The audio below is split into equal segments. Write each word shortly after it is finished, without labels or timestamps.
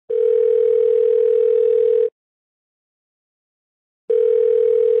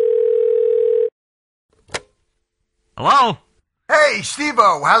Hello? Hey,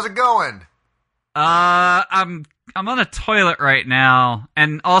 Steve-O, how's it going? I'm on a toilet right now.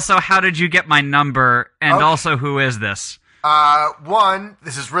 And also, how did you get my number? And also, who is this?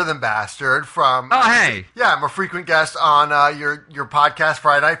 This is Rhythm Bastard from... Oh, hey. Yeah, I'm a frequent guest on your podcast,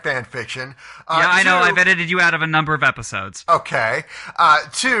 Friday Night Fan Fiction. Yeah, I know. I've edited you out of a number of episodes. Okay.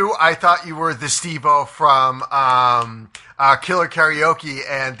 Two, I thought you were the Steve-O from Killer Karaoke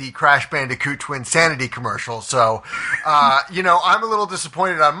and the Crash Bandicoot Twinsanity commercial. So, I'm a little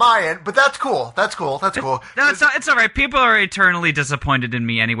disappointed on my end, but that's cool. That's cool. No, it's all right. People are eternally disappointed in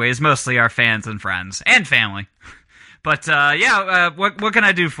me anyways, mostly our fans and friends. And family. But, what can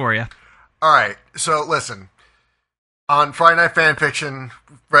I do for you? All right, so listen. On Friday Night Fan Fiction,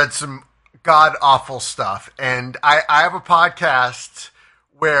 read some god-awful stuff, and I have a podcast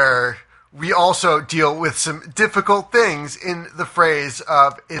where we also deal with some difficult things in the phrase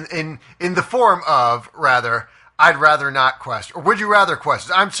of, in the form of, rather, I'd rather not question, or would you rather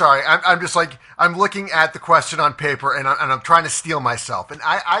question? I'm sorry, I'm just like, I'm looking at the question on paper, and I'm trying to steel myself. And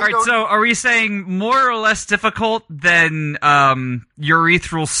All right, so are we saying more or less difficult than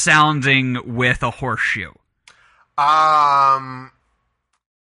urethral sounding with a horseshoe?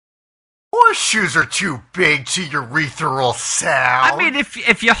 Horseshoes are too big to urethral sound. I mean,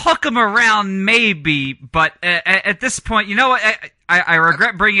 if you hook them around, maybe, but at this point, you know what? I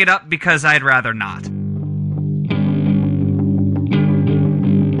regret bringing it up because I'd rather not.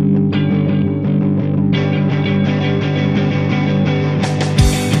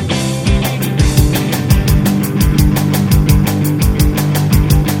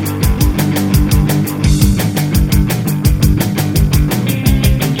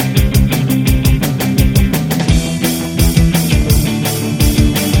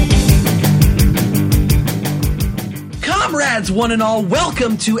 One and all,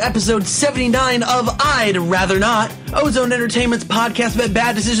 welcome to episode 79 of I'd Rather Not, Ozone Entertainment's podcast about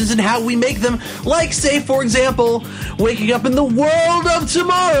bad decisions and how we make them, like, say, for example, waking up in the world of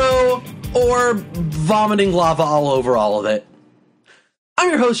tomorrow, or vomiting lava all over all of it. I'm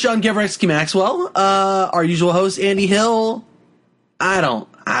your host, John Gavreski Maxwell. Our usual host, Andy Hill. I don't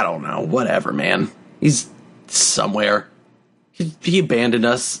know, whatever, man. He's somewhere. He abandoned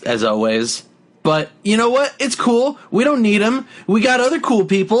us, as always. But, you know what? It's cool. We don't need him. We got other cool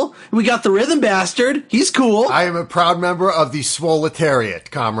people. We got the Rhythm Bastard. He's cool. I am a proud member of the Swoletariat,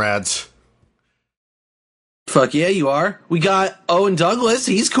 comrades. Fuck yeah, you are. We got Owen Douglas.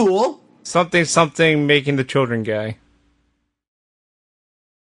 He's cool. Something making the children gay.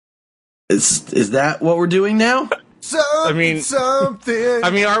 Is that what we're doing now? Something.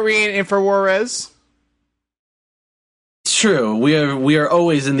 I mean, aren't we in InfoWars? It's true. We are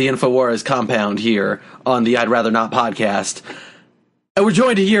always in the InfoWars compound here on the I'd Rather Not podcast. And we're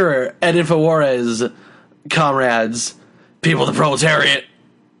joined here at InfoWars, comrades, people of the proletariat.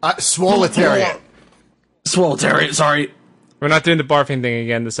 Swoletariat. Swoletariat, sorry. We're not doing the barfing thing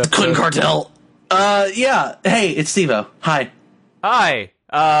again this episode. Clinton Cartel. Yeah. Hey, it's Steve-O. Hi. Hi.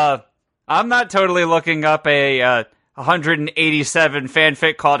 I'm not totally looking up a 187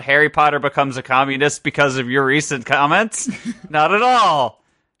 fanfic called Harry Potter Becomes a Communist because of your recent comments. Not at all.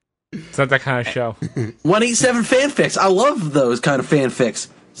 It's not that kind of show. 187 fanfics. I love those kind of fanfics.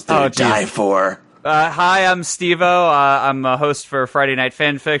 Oh, die for. Hi, I'm Steve-O. I'm a host for Friday Night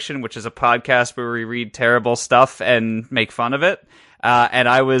Fan Fiction, which is a podcast where we read terrible stuff and make fun of it. And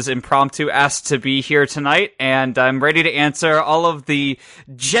I was impromptu asked to be here tonight, and I'm ready to answer all of the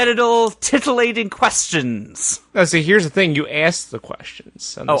genital titillating questions. No, see, here's the thing. You ask the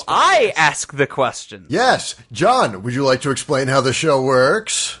questions. I ask the questions. Yes. John, would you like to explain how the show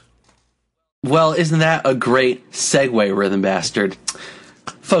works? Well, isn't that a great segue, Rhythm Bastard?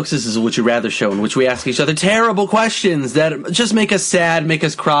 Folks, this is a Would You Rather show in which we ask each other terrible questions that just make us sad, make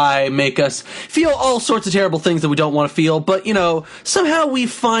us cry, make us feel all sorts of terrible things that we don't want to feel, but, somehow we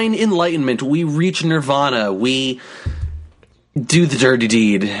find enlightenment, we reach nirvana, we do the dirty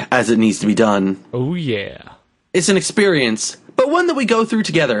deed as it needs to be done. Oh, yeah. It's an experience, but one that we go through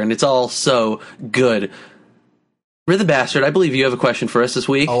together, and it's all so good. Rhythm Bastard, I believe you have a question for us this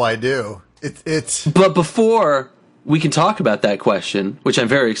week. Oh, I do. It's... But before we can talk about that question, which I'm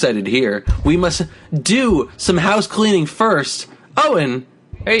very excited to hear, we must do some house cleaning first. Owen,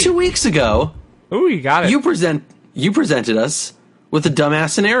 hey. 2 weeks ago, ooh, you got it. You presented us with a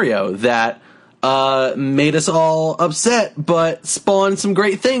dumbass scenario that made us all upset, but spawned some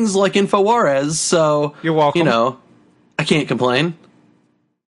great things like InfoWars, so... You're welcome. I can't complain.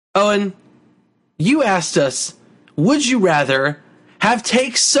 Owen, you asked us, would you rather have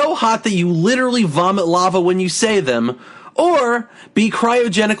takes so hot that you literally vomit lava when you say them, or be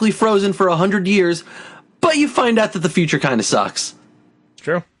cryogenically frozen for 100 years, but but you find out that the future kind of sucks. It's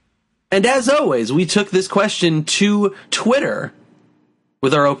true. And as always, we took this question to Twitter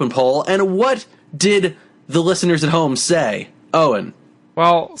with our open poll. And what did the listeners at home say? Owen.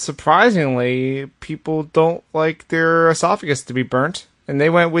 Well, surprisingly, people don't like their esophagus to be burnt, and they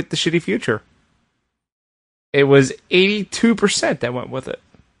went with the shitty future. It was 82% that went with it.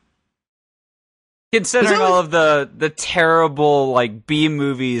 Considering all of the terrible like B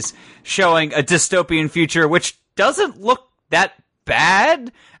movies showing a dystopian future, which doesn't look that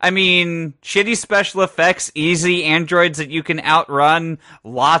bad. I mean, shitty special effects, easy androids that you can outrun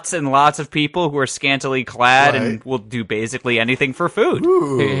lots and lots of people who are scantily clad and will do basically anything for food.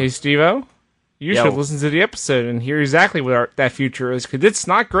 Hey, Steve-O, you should listen to the episode and hear exactly what that future is, because it's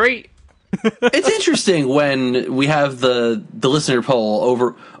not great. It's interesting when we have the listener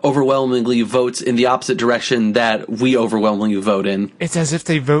poll overwhelmingly votes in the opposite direction that we overwhelmingly vote in. It's as if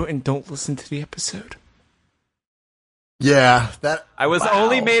they vote and don't listen to the episode. Yeah, that I was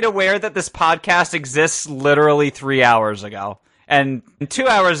only made aware that this podcast exists literally 3 hours ago. And 2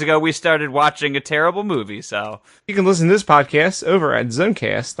 hours ago, we started watching a terrible movie, so... You can listen to this podcast over at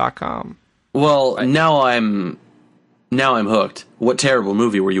zonecast.com. Well, now I'm hooked. What terrible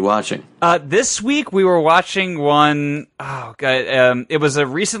movie were you watching? This week, we were watching one... Oh, God. It was a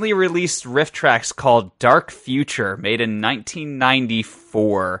recently released riff tracks called Dark Future, made in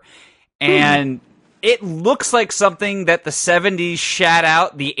 1994. And... It looks like something that the 70s shat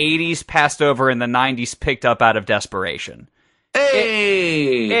out, the 80s passed over, and the 90s picked up out of desperation.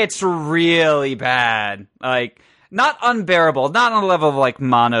 Hey! It's really bad. Like, not unbearable, not on the level of, like,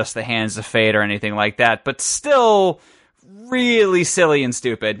 Manos, The Hands of Fate, or anything like that, but still really silly and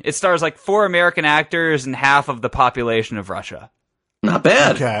stupid. It stars, like, 4 American actors and half of the population of Russia. Not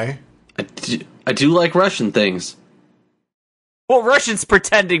bad. Okay. I do like Russian things. Well, Russians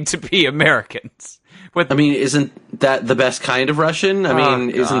pretending to be Americans. I mean, isn't that the best kind of Russian? I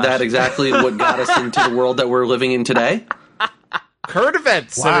mean, isn't that exactly what got us into the world that we're living in today? Current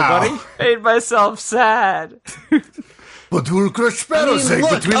events, Wow. everybody. Made myself sad. But we'll crush sparrow's egg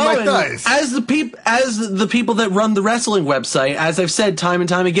between my thighs. As the people that run the wrestling website, as I've said time and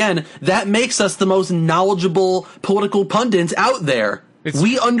time again, that makes us the most knowledgeable political pundits out there.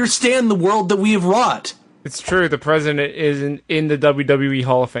 We understand the world that we have wrought. It's true, the president is in the WWE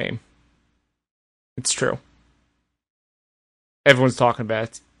Hall of Fame. It's true. Everyone's talking about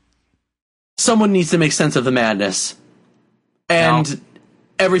it. Someone needs to make sense of the madness. And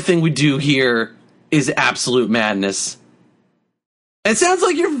everything we do here is absolute madness. And it sounds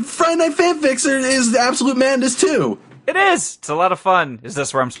like your Friday Night Fanfics is absolute madness too. It is. It's a lot of fun. Is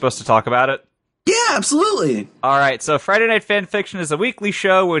this where I'm supposed to talk about it? Yeah, absolutely. All right, so Friday Night Fanfiction is a weekly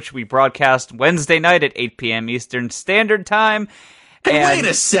show which we broadcast Wednesday night at 8 p.m. Eastern Standard Time. Hey, wait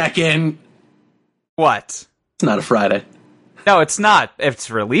a second. What? It's not a Friday. No, it's not.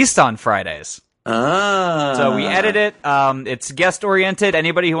 It's released on Fridays. Ah. So we edit it. It's guest-oriented.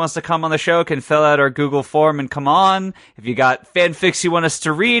 Anybody who wants to come on the show can fill out our Google form and come on. If you got fanfics you want us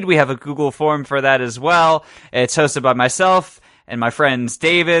to read, we have a Google form for that as well. It's hosted by myself and my friends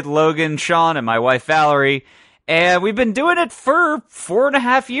David, Logan, Sean, and my wife Valerie. And we've been doing it for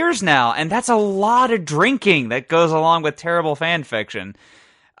 4.5 years now, and that's a lot of drinking that goes along with terrible fan fiction.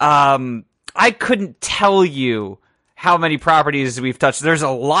 I couldn't tell you how many properties we've touched. There's a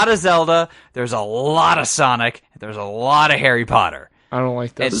lot of Zelda, there's a lot of Sonic, there's a lot of Harry Potter. I don't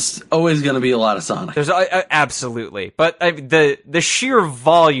like that. There's always going to be a lot of Sonic. There's absolutely, but the sheer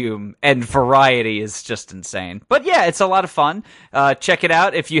volume and variety is just insane. But yeah, it's a lot of fun. Check it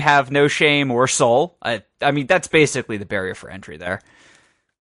out if you have no shame or soul. I mean, that's basically the barrier for entry there.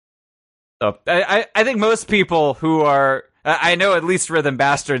 So I think most people who are, I know at least Rhythm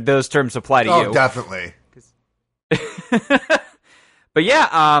Bastard, those terms apply to you. Oh, definitely. But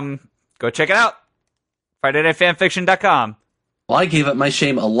yeah, go check it out. FridayNightFanfiction.com. Well, I gave up my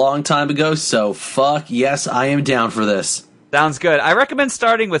shame a long time ago, so fuck yes, I am down for this. Sounds good. I recommend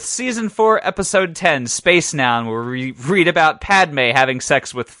starting with Season 4, Episode 10, Space Noun, where we read about Padme having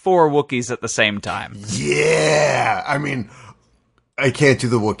sex with 4 Wookiees at the same time. Yeah! I mean, I can't do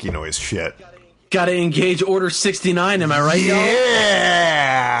the Wookiee noise shit. Gotta engage Order 69, am I right,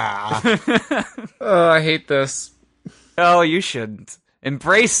 Yeah! Oh, I hate this. Oh, you shouldn't.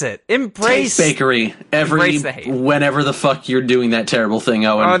 Embrace it. Embrace Taste Bakery. Embrace the hate. Whenever the fuck you're doing that terrible thing,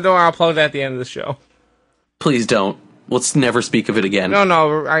 Owen. Oh, don't. I'll plug that at the end of the show. Please don't. Let's never speak of it again.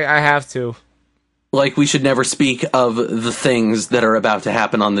 No, I have to. Like we should never speak of the things that are about to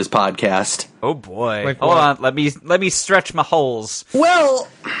happen on this podcast. Oh boy. Like Hold what? on. Let me stretch my holes. Well,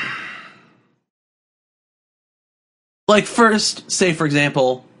 like first, say for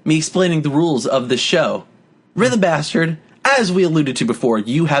example, me explaining the rules of this show. Rhythm Bastard, as we alluded to before,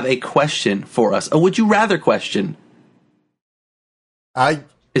 you have a question for us. A would you rather question.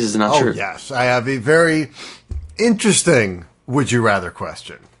 Is it not true? Yes, I have a very interesting would you rather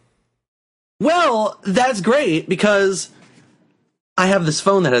question. Well, that's great because I have this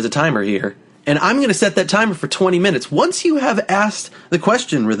phone that has a timer here, and I'm going to set that timer for 20 minutes. Once you have asked the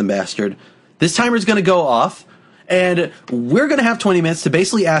question, Rhythm Bastard, this timer is going to go off, and we're going to have 20 minutes to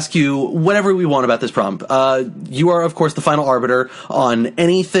basically ask you whatever we want about this problem. You are, of course, the final arbiter on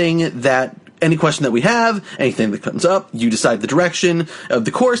any question that we have, anything that comes up. You decide the direction of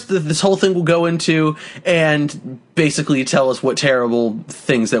the course that this whole thing will go into, and basically tell us what terrible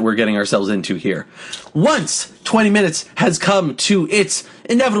things that we're getting ourselves into here. Once 20 minutes has come to its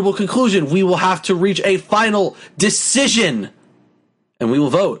inevitable conclusion, we will have to reach a final decision, and we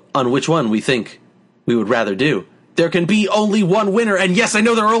will vote on which one we think we would rather do. There can be only one winner, and yes, I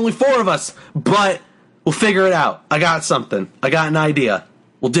know there are only 4 of us, but we'll figure it out. I got something. I got an idea.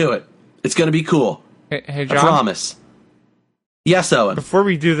 We'll do it. It's going to be cool. Hey, John? I promise. Yes, Owen. Before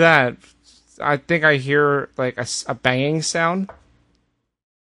we do that, I think I hear like a banging sound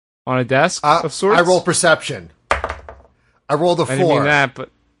on a desk of sorts. I roll perception. I rolled a 4. I didn't mean that, but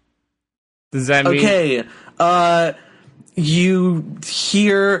does that mean... Okay, you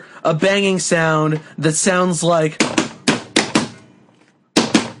hear a banging sound that sounds like...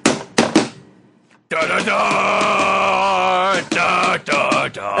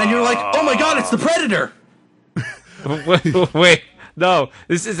 And you're like, oh my god, it's the Predator! Wait, no.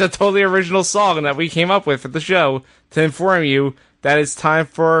 This is a totally original song that we came up with for the show to inform you that it's time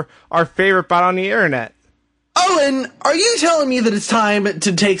for our favorite bot on the internet. Owen, are you telling me that it's time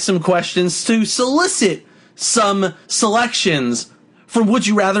to take some questions to solicit some selections from Would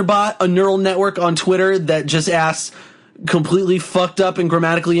You Rather Bot, a neural network on Twitter that just asks completely fucked up and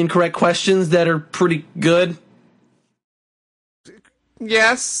grammatically incorrect questions that are pretty good?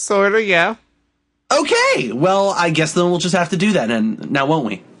 Yes, sort of, yeah. Okay, well, I guess then we'll just have to do that now, won't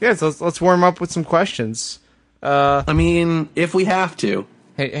we? Yeah, so let's warm up with some questions. I mean, if we have to.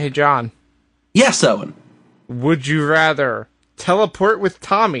 Hey, John. Yes, Owen. Would you rather teleport with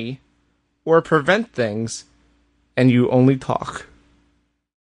Tommy or prevent things and you only talk?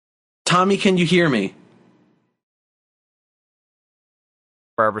 Tommy, can you hear me?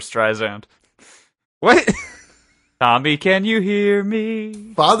 Barbara Streisand. What? Tommy, can you hear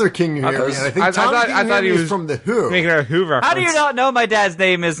me? Father King here. And I think I thought he was from the Who. Making a Who reference. How do you not know my dad's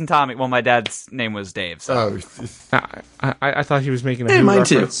name isn't Tommy? Well, my dad's name was Dave. So. I thought he was making a Hey, Who mine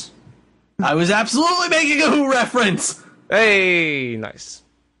reference. too. I was absolutely making a Who reference. Hey, nice.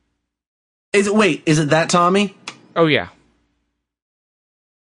 Is it that Tommy? Oh yeah.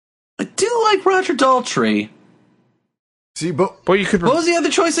 I do like Roger Daltrey. See, but you could. What was the other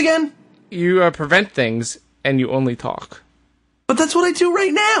choice again? You prevent things and you only talk. But that's what I do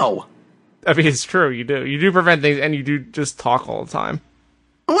right now. I mean, it's true. You do. You do prevent things and you do just talk all the time.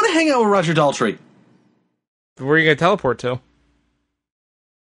 I want to hang out with Roger Daltrey. Where are you gonna teleport to?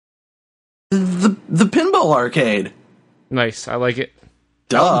 The pinball arcade. Nice. I like it.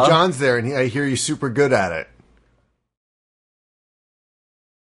 Duh. John's there, and I hear he's super good at it.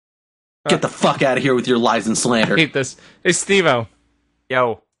 Get the fuck out of here with your lies and slander. I hate this. Hey, Steve-O.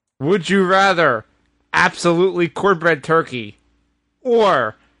 Yo. Would you rather absolutely cornbread turkey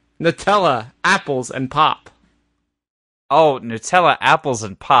or Nutella, apples, and pop? Oh, Nutella, apples,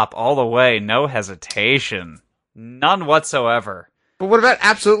 and pop all the way. No hesitation. None whatsoever. But what about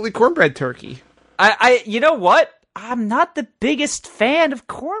absolutely cornbread turkey? You know what? I'm not the biggest fan of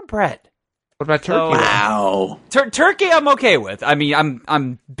cornbread. What about turkey? Wow. Turkey I'm okay with. I mean,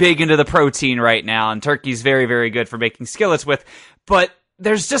 I'm big into the protein right now, and turkey's very, very good for making skillets with. But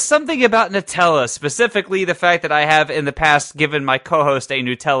there's just something about Nutella, specifically the fact that I have in the past given my co-host a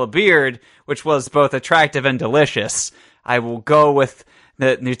Nutella beard, which was both attractive and delicious. I will go with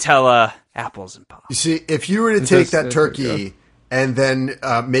the Nutella, apples, and pop. You see, if you were to take that turkey and then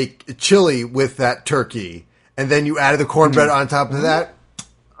make chili with that turkey, and then you added the cornbread on top of that,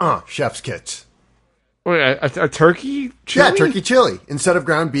 chef's kits. Wait, a turkey chili? Yeah, turkey chili. Instead of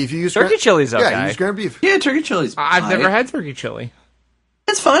ground beef, you use turkey chili's okay. Yeah, you use ground beef. Yeah, turkey chili's I've never had turkey chili.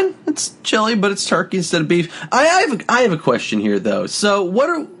 It's fine. It's chili, but it's turkey instead of beef. I have a question here, though. So, what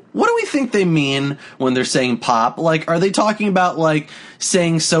do we think they mean when they're saying pop? Like, are they talking about, like,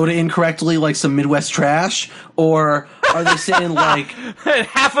 saying soda incorrectly, like some Midwest trash? Or are they saying, like...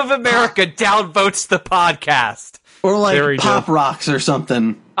 Half of America downvotes the podcast. Or, like, pop rocks or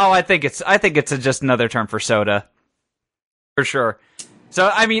something. Oh, I think it's just another term for soda. For sure. So,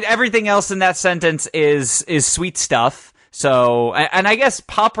 I mean, everything else in that sentence is sweet stuff. So, and I guess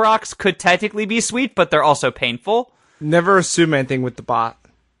Pop Rocks could technically be sweet, but they're also painful. Never assume anything with the bot.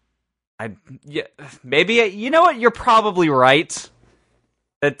 Maybe, you know what? You're probably right.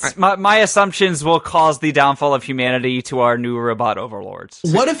 My assumptions will cause the downfall of humanity to our new robot overlords.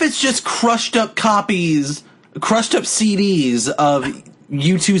 What if it's just crushed up CDs of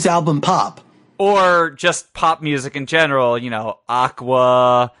U2's album Pop? Or just pop music in general,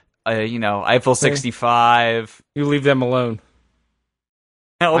 Aqua, Eiffel 65. You leave them alone.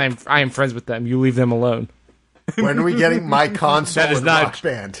 Help. I am friends with them. You leave them alone. When are we getting My Console That is and not- Rock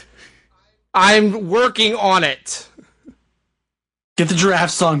Band? I'm working on it. Get the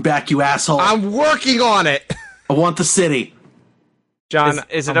giraffe song back, you asshole. I'm working on it. I want the city. John,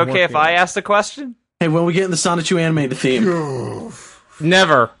 Is it I'm okay if working on I it. ask the question? Hey, when we get in the Sonichu animated theme.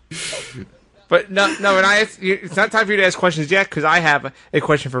 Never. But no, and it's not time for you to ask questions yet, because I have a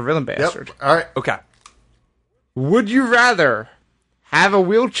question for Villain Bastard. Yep. All right. Okay. Would you rather have a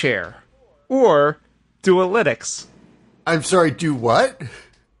wheelchair or do a Linux? I'm sorry, do what?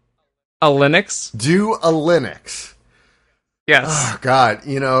 A Linux? Do a Linux. Yes. Oh, God,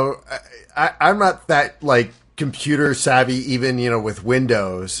 I'm not that, computer savvy even, with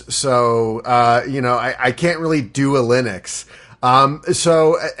Windows. So, I can't really do a Linux.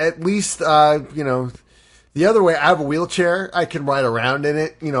 So at least, the other way, I have a wheelchair. I can ride around in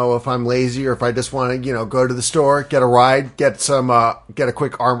it, if I'm lazy or if I just want to, go to the store, get a ride, get a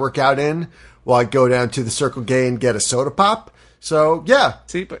quick arm workout in while I go down to the Circle K and get a soda pop. So, yeah.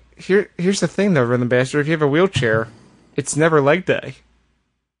 See, but here's the thing, though, Villain Bastard. If you have a wheelchair, it's never leg day.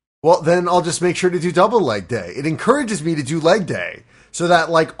 Well, then I'll just make sure to do double leg day. It encourages me to do leg day. So that,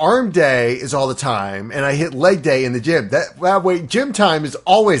 arm day is all the time, and I hit leg day in the gym. That way, gym time is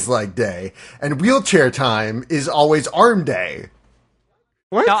always leg day, and wheelchair time is always arm day.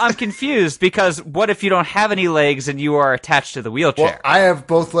 What? Now, I'm confused, because what if you don't have any legs and you are attached to the wheelchair? Well, I have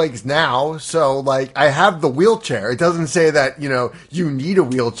both legs now, so, I have the wheelchair. It doesn't say that, you need a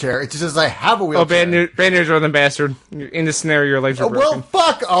wheelchair. It just says I have a wheelchair. Oh, bad news, Villain Bastard. In this scenario, your legs are broken. Well,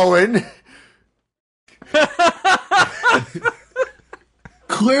 fuck, Owen!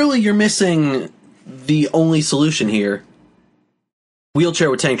 Clearly, you're missing the only solution here. Wheelchair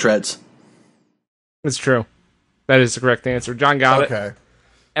with tank treads. It's true. That is the correct answer. John got it. Okay.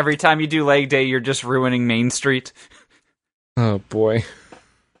 Every time you do leg day, you're just ruining Main Street. Oh, boy.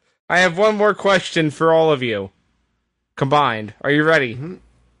 I have one more question for all of you. Combined. Are you ready? Mm-hmm.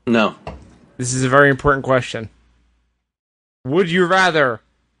 No. This is a very important question. Would you rather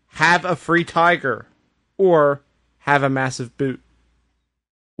have a free tiger or have a massive boot?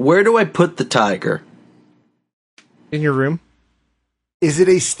 Where do I put the tiger? In your room? Is it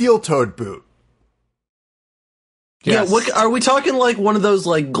a steel-toed boot? Yes. Yeah, what, are we talking one of those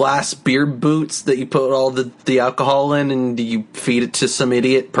glass beer boots that you put all the alcohol in and you feed it to some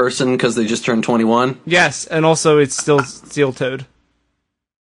idiot person because they just turned 21? Yes, and also it's still steel-toed.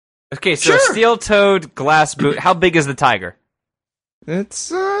 Okay, so a steel-toed glass boot. How big is the tiger?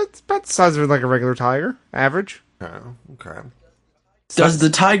 It's about the size of a regular tiger, average. Oh, okay. Does the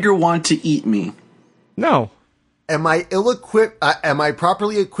tiger want to eat me? No. Am I ill-equipped? Am I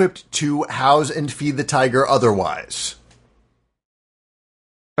properly equipped to house and feed the tiger otherwise?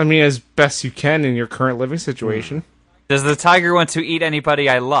 I mean, as best you can in your current living situation. Does the tiger want to eat anybody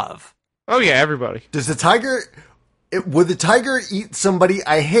I love? Oh yeah, everybody. Does the tiger... would the tiger eat somebody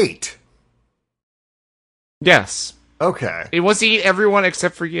I hate? Yes. Okay. It wants to eat everyone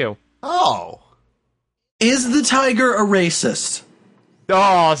except for you. Oh. Is the tiger a racist?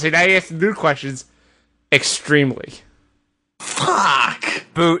 Oh, see, now you have to do questions. Extremely. Fuck!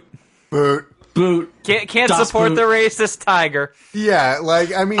 Boot. Boot. Boot. Can't Das support Boot. the racist tiger. Yeah,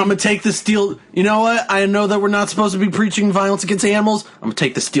 I mean... I'm gonna take the steel... You know what? I know that we're not supposed to be preaching violence against animals. I'm gonna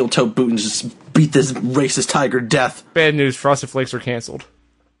take the steel-toed boot and just beat this racist tiger to death. Bad news, Frosted Flakes are canceled.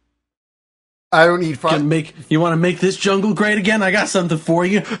 I don't need fun. You want to make this jungle great again? I got something for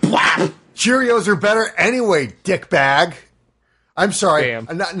you. Blah! Cheerios are better anyway, dickbag. I'm sorry. Damn.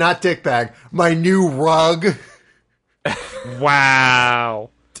 Not dickbag. My new rug. Wow.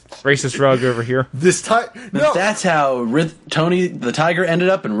 Racist rug over here. This time... No. That's how Tony the tiger ended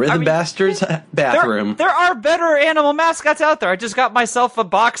up in Rhythm Bastard's bathroom. There are better animal mascots out there. I just got myself a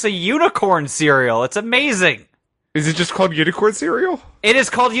box of unicorn cereal. It's amazing. Is it just called unicorn cereal? It is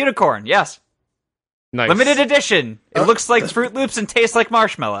called unicorn, yes. Nice. Limited edition. It looks like Fruit Loops and tastes like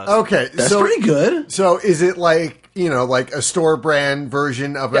marshmallows. Okay, That's pretty good. So is it like a store brand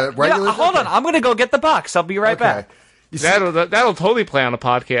version of a regular? Hold on, I'm gonna go get the box. I'll be right back. You see, That'll totally play on a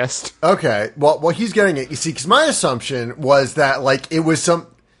podcast. okay. Well, he's getting it. You see, because my assumption was that it was some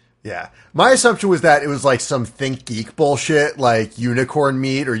Yeah. My assumption was that it was like some Think Geek bullshit, like unicorn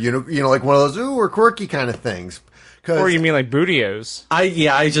meat or, like one of those, ooh, or quirky kind of things. Or you mean like Bootios?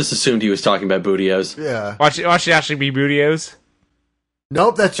 I just assumed he was talking about Bootios. Yeah. Watch it actually be Bootios.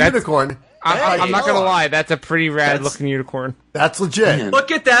 Nope, that's unicorn. I'm not going to lie. That's a pretty rad-looking unicorn. That's legit. Man.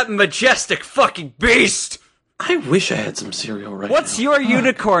 Look at that majestic fucking beast! I wish I had some cereal right What's now. your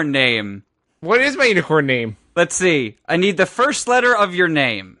unicorn name? What is my unicorn name? Let's see. I need the first letter of your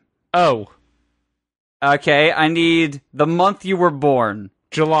name. Oh, Okay, I need the month you were born.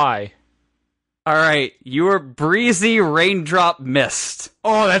 July. Alright, you were Breezy Raindrop Mist.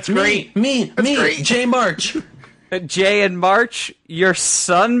 Oh, that's great. Me, J March. J in March, your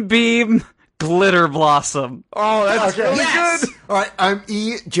Sunbeam Glitter Blossom. Oh, that's Okay. really Yes! good. All right, I'm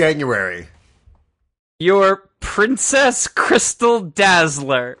E. January. Your Princess Crystal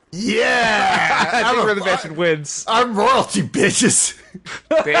Dazzler. Yeah! I think we're the best wins. I'm royalty, bitches.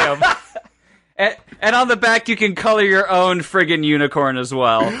 Damn. And on the back, you can color your own friggin' unicorn as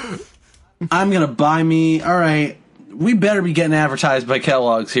well. I'm gonna buy me. All right, we better be getting advertised by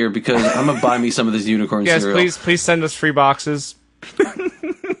Kellogg's here because I'm gonna buy me some of this unicorn Yes, cereal. please send us free boxes.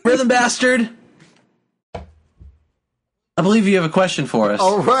 Rhythm Bastard. I believe you have a question for us.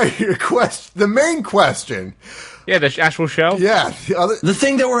 All right, the main question. Yeah, the actual show. Yeah, The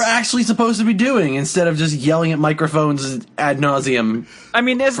thing that we're actually supposed to be doing instead of just yelling at microphones ad nauseum. I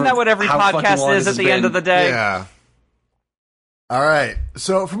mean, isn't that what every how fucking long podcast is this at has the end been. of the day? yeah. All right,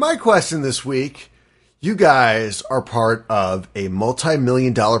 so for my question this week, you guys are part of a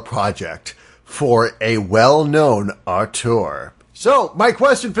multi-million-dollar project for a well-known auteur. So, my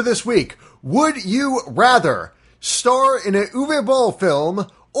question for this week, would you rather star in an Uwe Boll film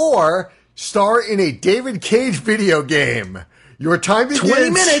or star in a David Cage video game? Your time begins 20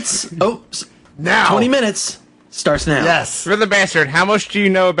 minutes. Oh, now. 20 minutes starts now. Yes. For the bastard, how much do you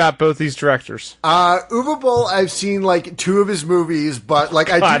know about both these directors? Uwe Boll, I've seen like 2 of his movies, but like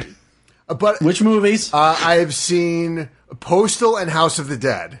God. but Which movies? I've seen Postal and House of the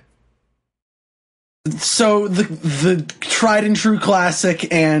Dead. So the tried and true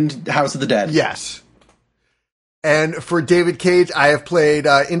classic and House of the Dead. Yes. And for David Cage, I have played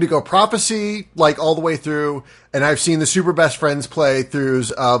Indigo Prophecy, like all the way through, and I've seen the Super Best Friends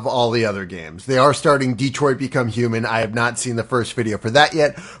playthroughs of all the other games. They are starting Detroit Become Human. I have not seen the first video for that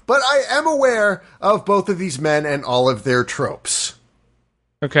yet, but I am aware of both of these men and all of their tropes.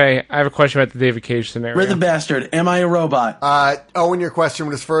 Okay, I have a question about the David Cage scenario. Rhythm Bastard. Am I a robot? Owen, your question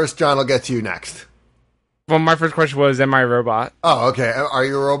was first. John, I'll get to you next. Well, my first question was, am I a robot? Oh, okay. Are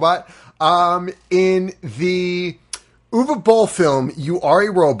you a robot? In the Uwe Boll film, you are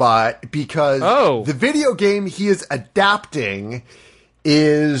a robot because the video game he is adapting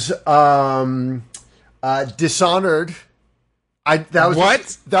is Dishonored.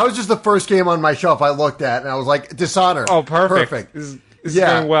 That was just the first game on my shelf I looked at, and I was like, Dishonored. Oh, perfect. This is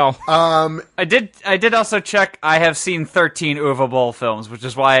going well. I did also check. I have seen 13 Uwe Boll films, which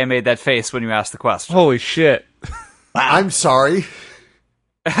is why I made that face when you asked the question. Holy shit. I'm sorry.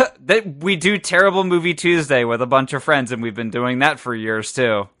 We do Terrible Movie Tuesday with a bunch of friends, and we've been doing that for years,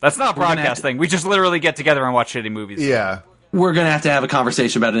 too. That's not a broadcast thing. We just literally get together and watch shitty movies. Yeah. We're going to have a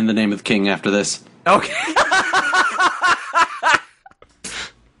conversation about it in the name of the king after this. Okay.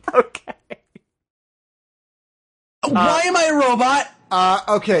 Okay. Why am I a robot?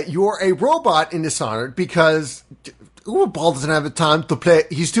 Okay, you're a robot in Dishonored because Uwe Boll doesn't have the time to play.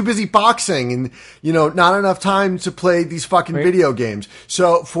 He's too busy boxing and, not enough time to play these fucking video games.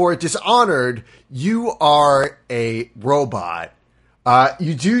 So for Dishonored, you are a robot.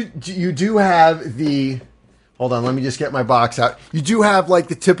 You do have the... Hold on, let me just get my box out. You do have, like,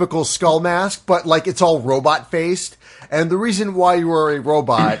 the typical skull mask, but, like, it's all robot-faced. And the reason why you are a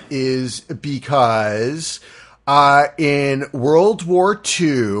robot is because in World War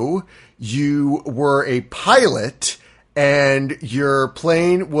II, you were a pilot, and your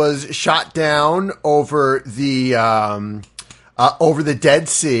plane was shot down over the Dead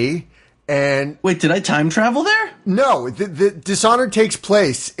Sea. And wait, did I time travel there? No, the Dishonored takes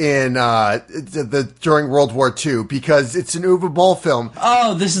place in during World War II because it's an Uwe Boll film.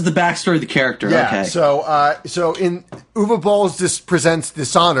 Oh, this is the backstory of the character. Yeah. Okay. So in Uwe Boll's presents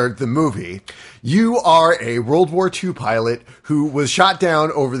Dishonored, the movie, you are a World War II pilot who was shot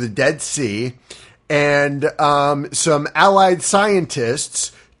down over the Dead Sea, and some Allied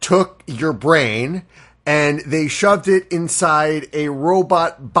scientists took your brain and they shoved it inside a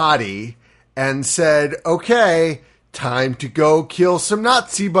robot body and said, okay, time to go kill some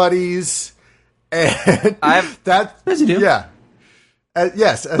Nazi buddies. And as you do. Yeah.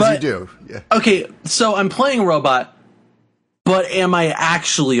 Yes, as you do. Yeah. Okay, so I'm playing a robot. but am I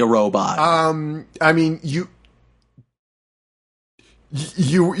actually a robot? I mean, you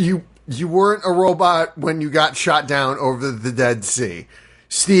weren't a robot when you got shot down over the Dead Sea.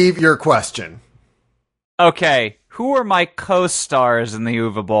 Steve, your question. Okay, who are my co-stars in the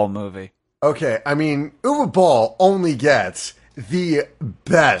Uwe Boll movie? Okay, I mean, Uwe Boll only gets the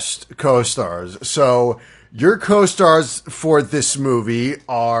best co-stars. So your co-stars for this movie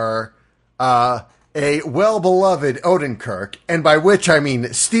are a well-beloved Odenkirk, and by which I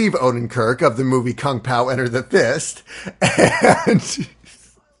mean Steve Odenkirk of the movie Kung Pao Enter the Fist. And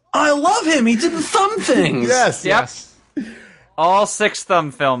I love him. He did the thumb things. yes, Yep. yes. All 6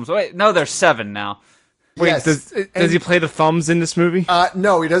 thumb films. Wait, no, there's 7 now. Wait, Yes. does he play the thumbs in this movie?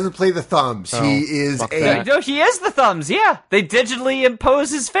 No, he doesn't play the thumbs. Oh, he is fuck a... that. No, he is the thumbs, yeah. They digitally impose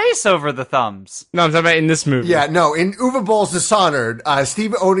his face over the thumbs. No, I'm talking about in this movie. Yeah, no, in Uwe Boll's Dishonored,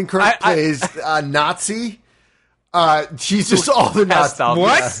 Steve Odenkirk plays Nazi. She's just all the Nazis.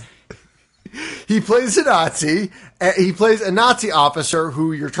 What? He plays a Nazi. He plays a Nazi officer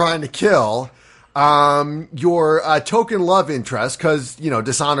who you're trying to kill. Your token love interest, because, you know,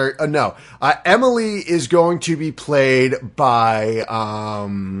 Dishonored... no. Emily is going to be played by...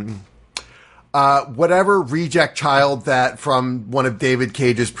 whatever reject child that from one of David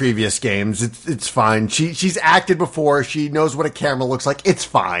Cage's previous games. It's fine. She's acted before. She knows what a camera looks like. It's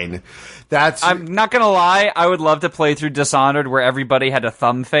fine. I'm not gonna lie, I would love to play through Dishonored where everybody had a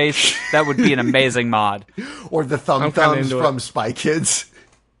thumb face. That would be an amazing mod. Or the thumbs from Spy Kids.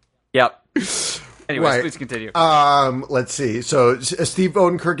 Yep. Anyways, Right. please continue. Let's see. So Steve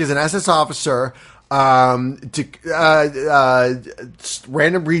Odenkirk is an SS officer.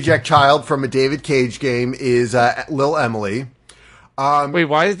 Random reject child from a David Cage game is Lil Emily. Wait,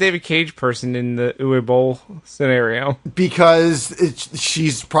 why is David Cage person in the Uwe Boll scenario? Because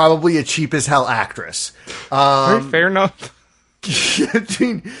she's probably a cheap as hell actress. Very fair enough. I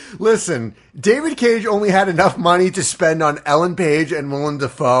mean, listen, David Cage only had enough money to spend on Ellen Page and Willem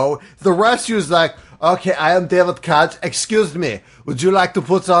Dafoe. The rest, he was like, okay, I am David Cage. Excuse me, would you like to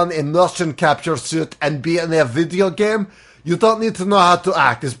put on a motion capture suit and be in a video game? You don't need to know how to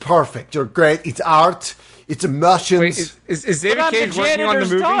act. It's perfect. You're great. It's art. It's emotions. Wait, is David But I'm Cage the working on the janitor's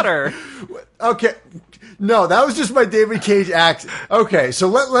movie? daughter. Okay. No, that was just my David Cage act. Okay, so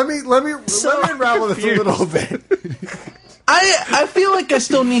let me unravel this a little bit. I feel like I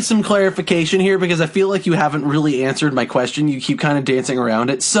still need some clarification here because I feel like you haven't really answered my question. You keep kind of dancing around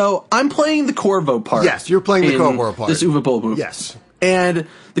it. So I'm playing the Corvo part. Yes, you're playing the Corvo part. This Uwe Boll movie. Yes. And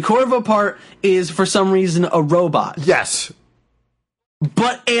the Corvo part is, for some reason, a robot. Yes.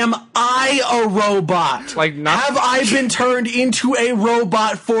 But am I a robot? Like, not- Have I been turned into a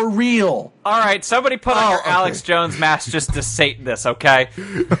robot for real? All right, somebody put on your okay. Alex Jones mask just to sate this, okay?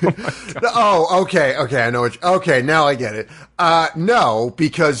 Okay, I know what okay, now I get it. No,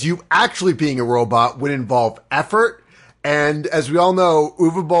 because you actually being a robot would involve effort, and as we all know,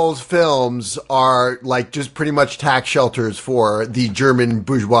 Uwe Boll's films are like just pretty much tax shelters for the German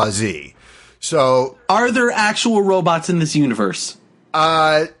bourgeoisie. So, Are there actual robots in this universe?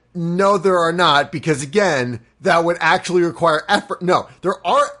 no, there are not, because again, that would actually require effort. No, there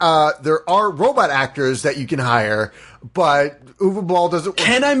are robot actors that you can hire, but Uwe Boll doesn't.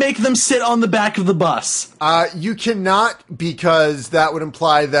 Can I make them sit on the back of the bus? You cannot, because that would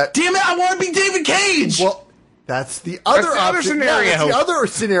imply that. Damn it, I want to be David Cage! Well, that's the other That's the other option. scenario. Yeah, that's the other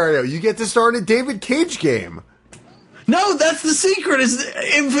scenario. You get to start a David Cage game. No, that's the secret. Is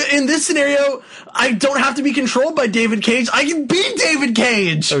in this scenario, I don't have to be controlled by David Cage. I can be David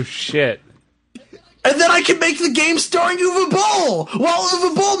Cage! Oh, shit. And then I can make the game starring Uwe Boll, while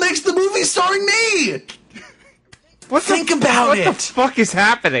Uwe Boll makes the movie starring me! Think about what it. the fuck is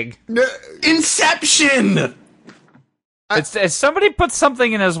happening? No, Inception! It's somebody put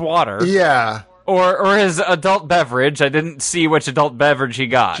something in his water. yeah. Or his adult beverage. I didn't see which adult beverage he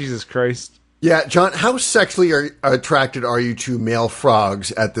got. Jesus Christ. Yeah, John, how sexually attracted are you to male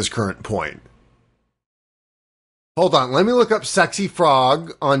frogs at this current point? Hold on, let me look up sexy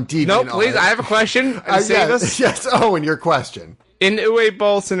frog on DeviantArt. No, please, I have a question. Save us. Yes, oh, and your question. In the Uwe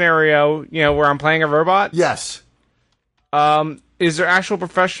Boll scenario, you know, where I'm playing a robot, Yes. is there actual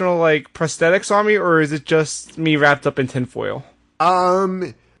professional, like, prosthetics on me, or is it just me wrapped up in tinfoil?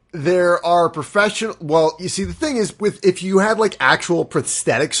 There are professional. Well, you see, the thing is, if you had like actual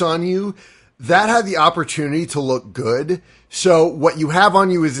prosthetics on you, that had the opportunity to look good. So what you have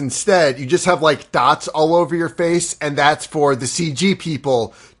on you is instead you just have like dots all over your face, and that's for the CG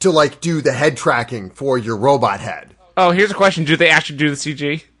people to like do the head tracking for your robot head. Oh, here's a question. Do they actually do the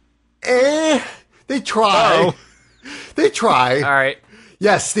CG? They try. Uh-oh. They try. All right.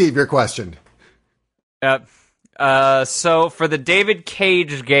 Yes, Steve, your question. Yep. So for the David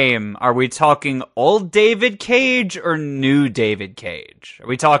Cage game, are we talking old David Cage or new David Cage? Are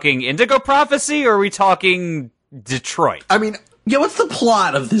we talking Indigo Prophecy or are we talking Detroit? I mean, Yeah, what's the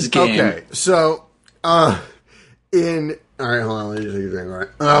plot of this game? okay, so all right, hold on, let me just think.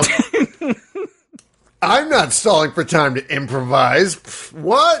 All right. I'm not stalling for time to improvise.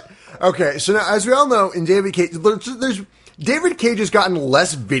 What? Okay, so now, as we all know, in David Cage, David Cage has gotten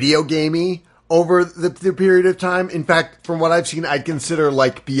less video gamey over the period of time. In fact, from what I've seen, I'd consider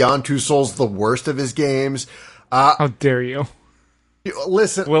like Beyond Two Souls the worst of his games. How dare you?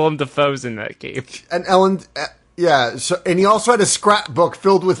 Listen, Willem Dafoe's in that game. and Ellen, yeah. So, and he also had a scrapbook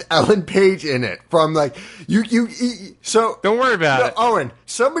filled with Ellen Page in it. From like so. Don't worry about it. Owen,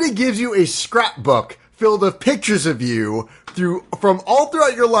 somebody gives you a scrapbook filled with pictures of you from all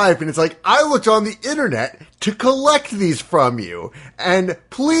throughout your life, and it's like, I looked on the internet to collect these from you, and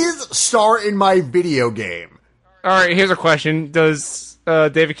please star in my video game. All right, here's a question. Does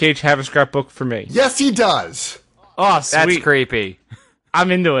David Cage have a scrapbook for me? Yes, he does. Oh, sweet. That's creepy. I'm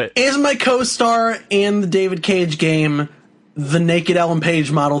into it. Is my co-star in the David Cage game the naked Ellen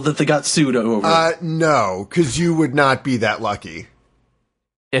Page model that they got sued over? No, because you would not be that lucky.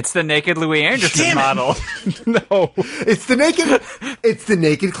 It's the naked Louis Anderson Damn it. model. No. It's the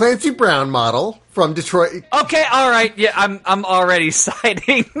naked Clancy Brown model from Detroit. Okay, all right. Yeah, I'm already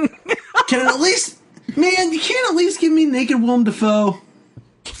siding. Can it at least... Man, you can't at least give me naked Willem Dafoe?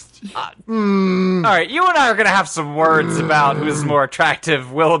 All right, you and I are going to have some words about who's more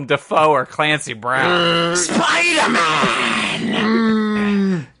attractive, Willem Dafoe or Clancy Brown.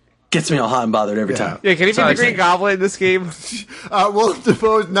 Spider-Man! Gets me all hot and bothered every time. Yeah, can he be the Green Goblin in this game? Willem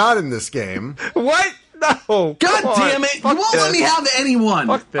Dafoe's not in this game. What? No. God Come on. damn it! You Fuck won't this. let me have anyone!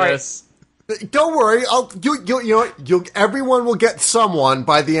 Fuck this. Don't worry. You know what? Everyone will get someone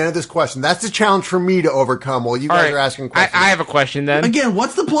by the end of this question. That's the challenge for me to overcome while you All guys right, are asking questions. I have a question then. Again,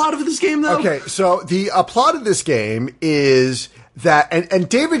 what's the plot of this game, though? Okay, so the plot of this game is that, and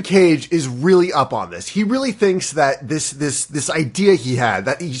David Cage is really up on this. He really thinks that this idea he had,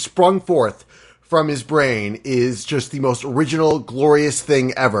 that he sprung forth from his brain, is just the most original, glorious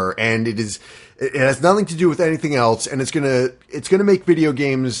thing ever, and it has nothing to do with anything else, and it's gonna make video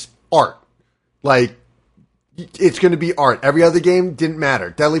games art. Like, it's going to be art. Every other game didn't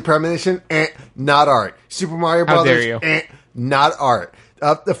matter. Deadly Premonition, not art. Super Mario How Brothers, dare you. not art.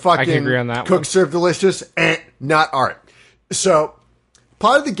 The fucking I can agree on that Cook one. Serve Delicious, not art. So,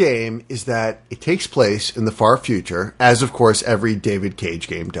 part of the game is that it takes place in the far future, as of course every David Cage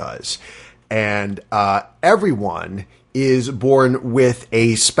game does. And everyone is born with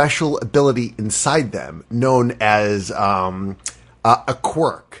a special ability inside them known as a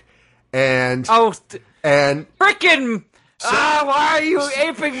quirk. And Frickin'! why are you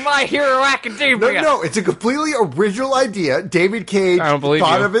aping My Hero Academia? no, it's a completely original idea. David Cage I don't believe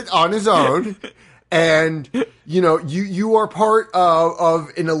thought you. of it on his own. And, you are part of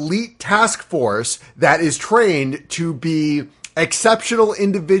an elite task force that is trained to be exceptional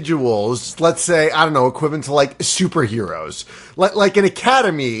individuals, let's say, I don't know, equivalent to like superheroes. Like an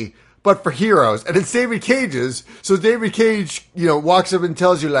academy, but for heroes. And it's David Cage's. So David Cage, walks up and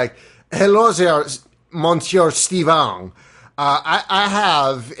tells you like, hello there, Monsieur Steven. I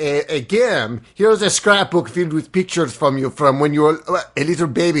have a game. Here's a scrapbook filled with pictures from you from when you were a little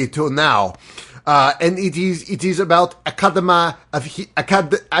baby to now. And it is about Academia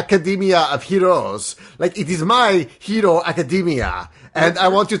of Heroes. Like, it is my Hero Academia. And I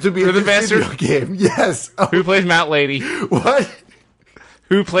want you to be in the this video bastard? game. Yes. Oh, Who plays Matt Lady? what?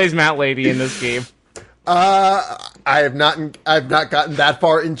 Who plays Matt Lady in this game? I've not gotten that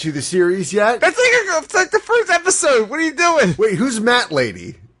far into the series yet. It's like the first episode. What are you doing? Wait, who's Matt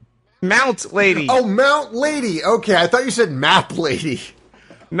Lady? Mount Lady. Oh, Mount Lady. Okay, I thought you said Map Lady.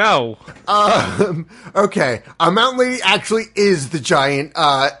 No. Okay, a Mount Lady actually is the giant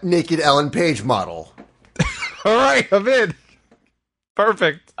naked Ellen Page model. All right, I'm in.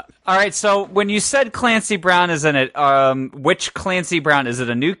 Perfect. All right, so when you said Clancy Brown is in it, which Clancy Brown? Is it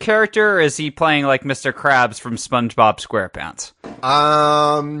a new character, or is he playing like Mr. Krabs from SpongeBob SquarePants?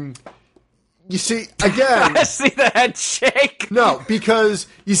 You see, again... I see the head shake. No, because,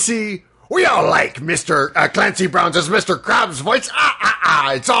 you see, we all like Mr. Clancy Brown's as Mr. Krabs' voice.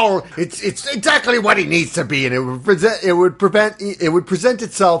 It's exactly what he needs to be, and it would present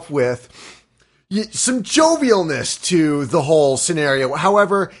itself with some jovialness to the whole scenario.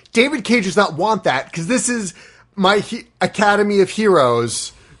 However, David Cage does not want that, because this is my Academy of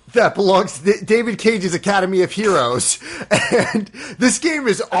Heroes that belongs to David Cage's Academy of Heroes. And this game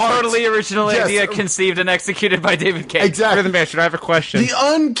is art. Totally original Yes. idea, conceived and executed by David Cage. Exactly. Rhythm Bastard, I have a question. The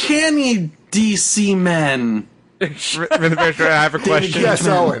uncanny DC men. Mr. Fisher, I have a question. Yes,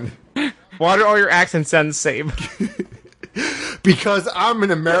 Owen. Why do all your accents sound the same? Because I'm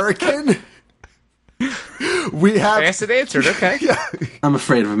an American. We have Asked and answered, okay. Yeah, I'm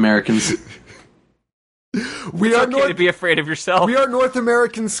afraid of Americans. we are Okay to be afraid of yourself. we are North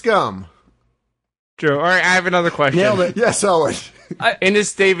American scum. True. All right, I have another question. Nailed it. Yes, Owen. In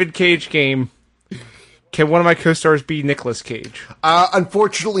this David Cage game, can one of my co-stars be Nicolas Cage?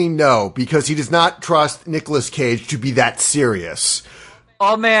 Unfortunately, no, because he does not trust Nicolas Cage to be that serious.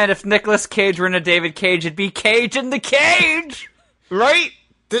 Oh man, if Nicolas Cage were in a David Cage, it'd be Cage in the Cage! Right?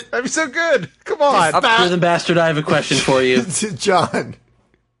 That'd be so good. Come on. Up the bastard, I have a question for you. John.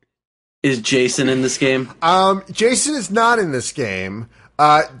 Is Jason in this game? Jason is not in this game.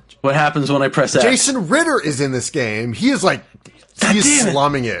 What happens when I press X? Jason Ritter is in this game. He is like, he's damn it.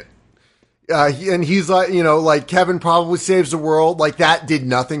 slumming it. And he's like, like Kevin probably saves the world. Like that did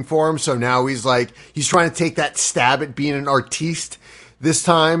nothing for him. So now he's trying to take that stab at being an artiste this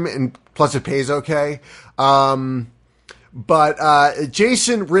time. And plus it pays okay. But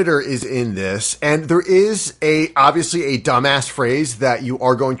Jason Ritter is in this, and there is obviously a dumbass phrase that you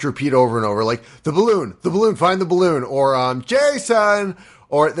are going to repeat over and over, like the balloon, find the balloon, or Jason,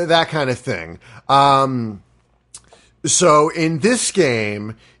 or that kind of thing. So in this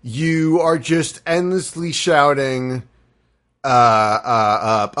game, you are just endlessly shouting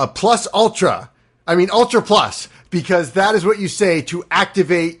plus ultra. I mean ultra plus, because that is what you say to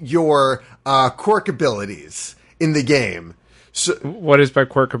activate your quirk abilities in the game. So, what is my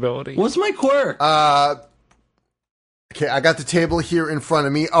quirk ability? What's my quirk? Okay, I got the table here in front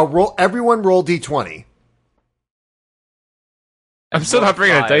of me. Everyone roll D20. I'm still not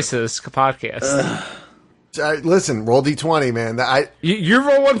bringing a dice to this podcast. Listen, roll D20, man. You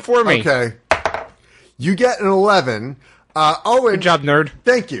roll one for me. Okay. You get an 11. Owen. Good job, nerd.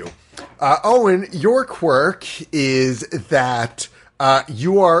 Thank you. Owen, your quirk is that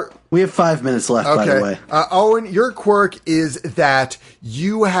you are... We have 5 minutes left, by the way. Owen, your quirk is that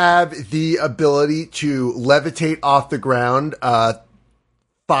you have the ability to levitate off the ground 5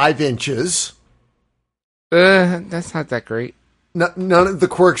 inches. That's not that great. None of the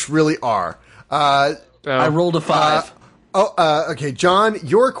quirks really are. I rolled a 5. Okay, John,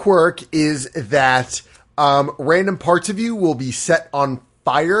 your quirk is that random parts of you will be set on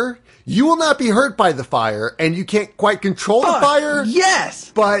fire. You will not be hurt by the fire, and you can't quite control the fire.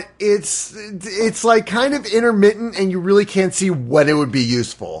 Yes! But it's like kind of intermittent, and you really can't see when it would be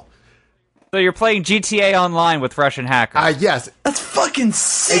useful. So you're playing GTA Online with Russian hackers. Yes. That's fucking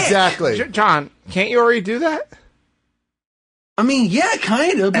sick! Exactly. John, can't you already do that? I mean, yeah,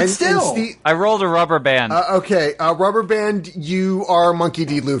 kind of, but still. I rolled a rubber band. Okay, Rubber Band, you are Monkey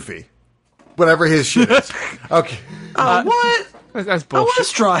D. Luffy. Whatever his shit is. Okay. What? That's bullshit. I want a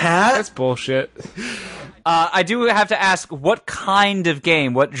straw hat. That's bullshit. I do have to ask, what kind of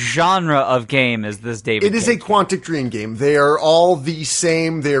game, what genre of game is this, David? It is a Quantic Dream game. They are all the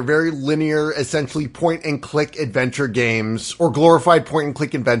same. They are very linear, essentially point-and-click adventure games, or glorified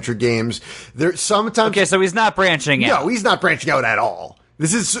point-and-click adventure games. They're sometimes... Okay, so he's not branching out. No, he's not branching out at all.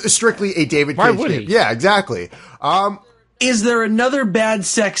 This is strictly a David Cage Why would game. he? Yeah, exactly. Is there another bad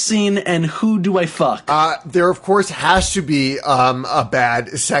sex scene, and who do I fuck? There, of course, has to be a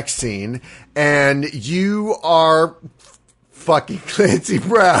bad sex scene, and you are fucking Clancy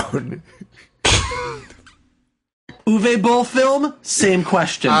Brown. Uwe Boll film? Same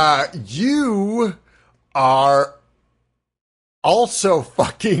question. You are also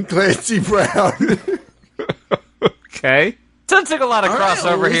fucking Clancy Brown. Okay. Doesn't take a lot of All right,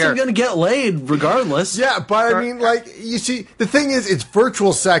 well, crossover at least here. I'm gonna get laid regardless. Yeah, but I mean, like, you see, the thing is, it's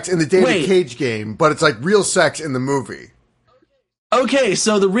virtual sex in the David Cage game, but it's like real sex in the movie. Okay,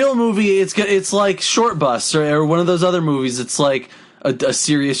 so the real movie, it's like Short Bus or one of those other movies. It's like a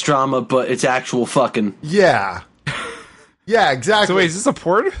serious drama, but it's actual fucking. Yeah. Yeah, exactly. So wait, is this a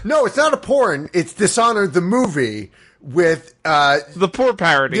porn? No, it's not a porn. It's Dishonored, the movie, with... The porn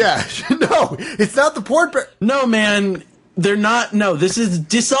parody. Yeah, no, it's not the porn parody. No, man. They're not. No, this is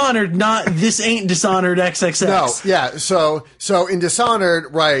Dishonored. Not this ain't Dishonored XXX. No, yeah. So in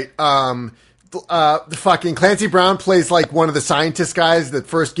Dishonored, right? The fucking Clancy Brown plays like one of the scientist guys that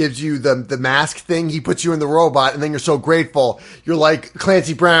first gives you the mask thing. He puts you in the robot, and then you're so grateful. You're like,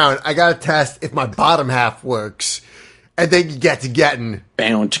 Clancy Brown, I gotta test if my bottom half works, and then you get to getting.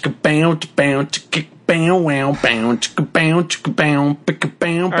 Bow chicka bow bow chicka bow wow bow chicka bow chicka bow picka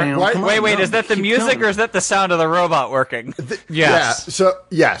bow bow. What? Come on, Wait, no, is that the keep music going. or is that the sound of the robot working? Yes. Yeah. So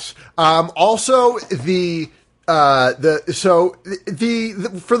yes. Also the for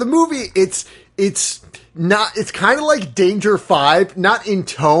the movie, it's kind of like Danger 5, not in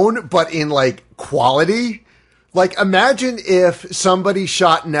tone, but in like quality. Like, imagine if somebody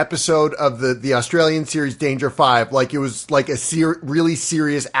shot an episode of the Australian series Danger 5 like it was like a really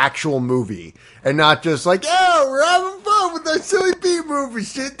serious actual movie. And not just like, oh, we're having fun with that silly B-movie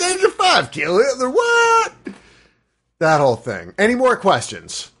shit. Danger 5, kill Hitler, what? That whole thing. Any more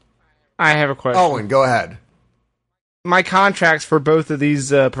questions? I have a question. Owen, go ahead. My contracts for both of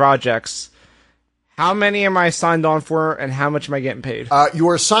these projects, how many am I signed on for, and how much am I getting paid? You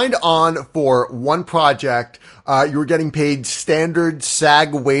are signed on for one project. You're getting paid standard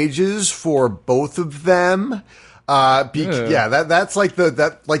SAG wages for both of them. Yeah, that's like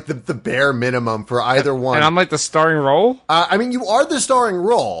the bare minimum for either one. And I'm like the starring role? I mean, you are the starring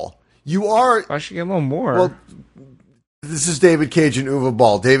role. You are. I should get a little more. Well, this is David Cage and Uwe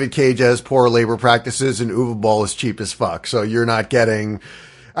Boll. David Cage has poor labor practices, and Uwe Boll is cheap as fuck. So you're not getting.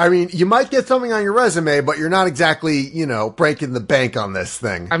 I mean, you might get something on your resume, but you're not exactly, breaking the bank on this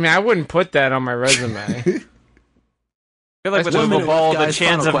thing. I mean, I wouldn't put that on my resume. I feel like with Uwe Boll, the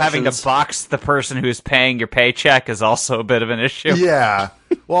chance of having to box the person who's paying your paycheck is also a bit of an issue. Yeah.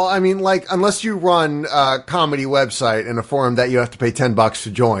 Well, I mean, like, unless you run a comedy website in a forum that you have to pay $10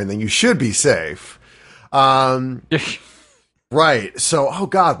 to join, then you should be safe. Right. So, oh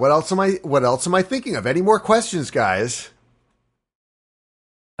God, what else am I thinking of? Any more questions, guys?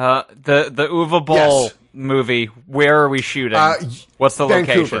 The Uwe Boll movie, where are we shooting? What's the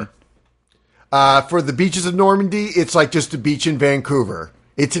Vancouver. location? For the beaches of Normandy, it's like just a beach in Vancouver.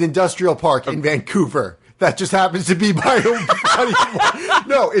 It's an industrial park in Vancouver. That just happens to be by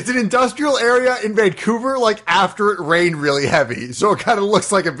No, it's an industrial area in Vancouver, like after it rained really heavy. So it kind of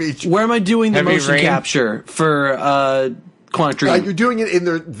looks like a beach. Where am I doing the Heavy motion rain? capture for Quantic Dream? You're doing it in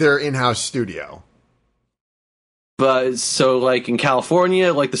their in-house studio. But so, like in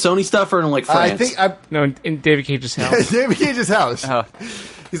California, like the Sony stuff, or in like France? No, in David Cage's house. David Cage's house. Oh.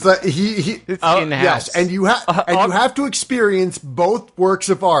 He's like it's in the house. Yes, and you have to experience both works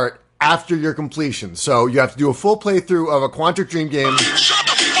of art after your completion. So you have to do a full playthrough of a Quantic Dream game. Shut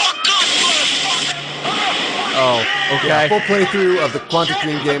the fuck up! Oh, okay. Yeah, full playthrough of the Quantic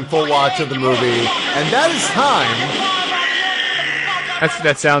Dream game, full watch of the movie, and that is time. That's what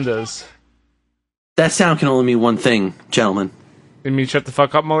that sound is. That sound can only mean one thing, gentlemen. You mean shut the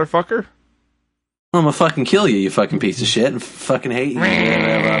fuck up, motherfucker? I'm gonna fucking kill you, you fucking piece of shit, and fucking hate you.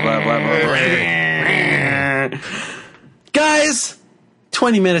 Guys,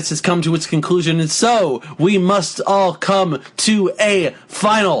 20 minutes has come to its conclusion, and so we must all come to a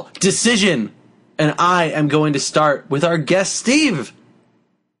final decision. And I am going to start with our guest, Steve.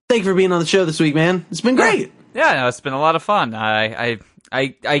 Thank you for being on the show this week, man. It's been great. Yeah, no, it's been a lot of fun.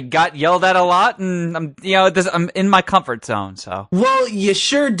 I got yelled at a lot, and I'm in my comfort zone. So Well, you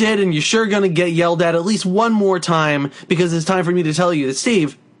sure did, and you're sure gonna get yelled at least one more time, because it's time for me to tell you that,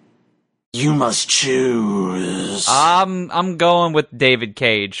 Steve, you must choose. I'm going with David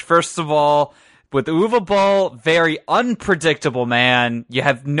Cage. First of all, with Uwe Boll, very unpredictable man. You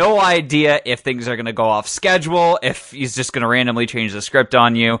have no idea if things are going to go off schedule, if he's just going to randomly change the script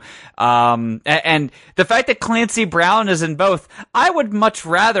on you. And the fact that Clancy Brown is in both, I would much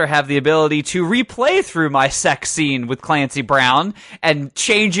rather have the ability to replay through my sex scene with Clancy Brown and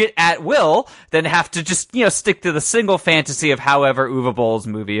change it at will than have to just, stick to the single fantasy of however Uwe Boll's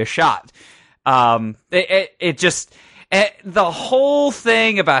movie is shot. The whole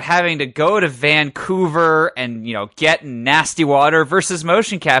thing about having to go to Vancouver and, get in nasty water versus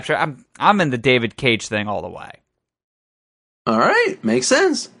motion capture, I'm in the David Cage thing all the way. All right, makes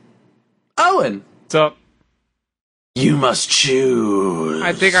sense. Owen, So you must choose.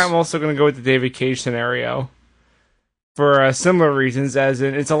 I think I'm also going to go with the David Cage scenario for similar reasons, as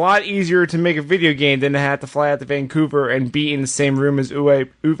in it's a lot easier to make a video game than to have to fly out to Vancouver and be in the same room as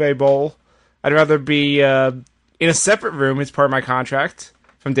Uwe Boll. I'd rather be in a separate room. It's part of my contract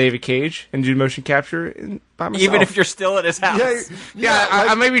from David Cage and do motion capture by myself. Even if you're still at his house.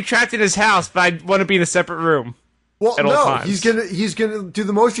 I may be trapped in his house, but I want to be in a separate room. Well, at all no, times. he's gonna do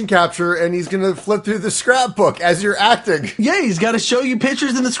the motion capture, and he's gonna flip through the scrapbook as you're acting. Yeah, he's got to show you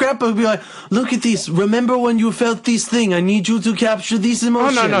pictures in the scrapbook. Be like, look at this. Remember when you felt this thing? I need you to capture this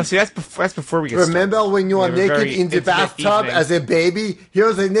emotion. Oh, no. See, that's before we get Remember started. when you are Yeah, naked very in the intimate bathtub evening. as a baby?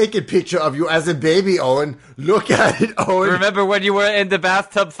 Here's a naked picture of you as a baby, Owen. Look at it, Owen. Remember when you were in the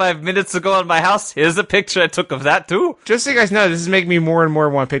bathtub 5 minutes ago in my house? Here's a picture I took of that too. Just so you guys know, this is making me more and more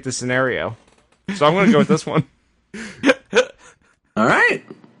want to pick this scenario. So I'm going to go with this one. All right.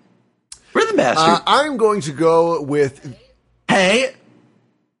 We're the bastard. I'm going to go with... Hey,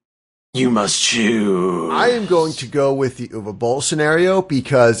 you must choose. I am going to go with the Uwe Boll scenario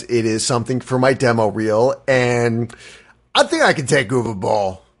because it is something for my demo reel, and I think I can take Uwe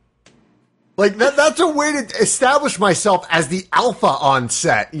Boll. Like, that's a way to establish myself as the alpha on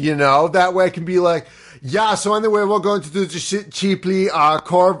set, you know? That way I can be like, yeah, so anyway, we're going to do this shit cheaply.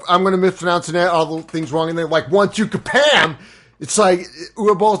 Corv, I'm going to mispronounce it, all the things wrong. And then, like, once you kapam, it's like,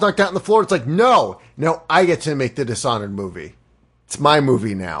 Uwe Boll's knocked out on the floor. It's like, no, I get to make the Dishonored movie. It's my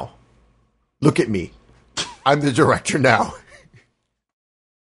movie now. Look at me. I'm the director now.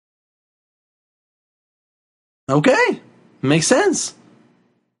 Okay. Makes sense.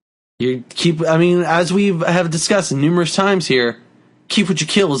 As we have discussed numerous times here, keep what you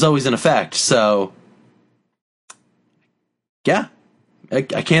kill is always in effect, so yeah, I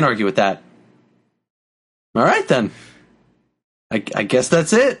can't argue with that. All right, then. I guess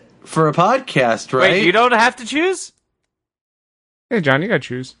that's it for a podcast, right? Wait, you don't have to choose? Hey, John, you gotta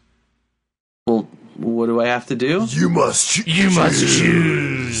choose. Well, what do I have to do? You must choose.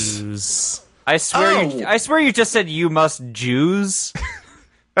 I swear you just said you must Jews.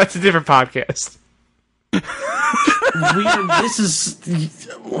 That's a different podcast. This is...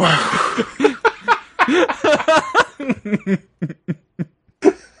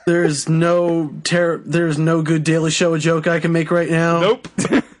 There's no good Daily Show joke I can make right now. Nope.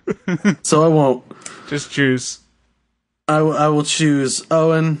 So I won't. Just choose. I will choose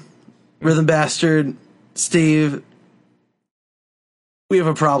Owen, Rhythm Bastard, Steve. We have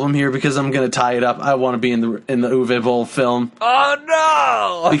a problem here because I'm going to tie it up. I want to be in the Uwe Boll film. Oh,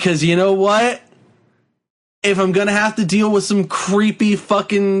 no! Because you know what? If I'm going to have to deal with some creepy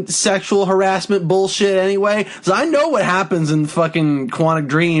fucking sexual harassment bullshit anyway, because I know what happens in fucking Quantic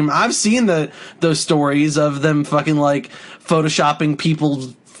Dream. I've seen those stories of them fucking, like, photoshopping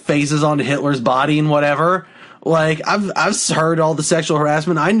people's faces onto Hitler's body and whatever. Like, I've heard all the sexual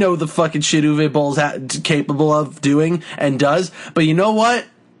harassment. I know the fucking shit Uwe Boll's capable of doing and does. But you know what?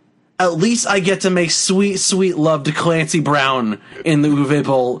 At least I get to make sweet, sweet love to Clancy Brown in the Uwe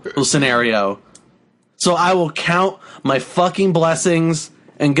Boll scenario. So I will count my fucking blessings.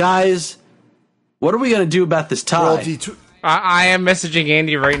 And guys, what are we going to do about this tie? I am messaging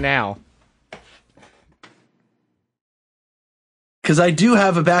Andy right now. Because I do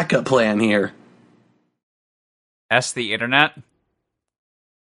have a backup plan here. Ask the internet?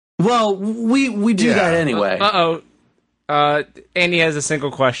 Well, we do that anyway. Andy has a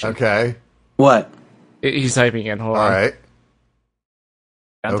single question. Okay. What? He's typing in. Hold on. All right.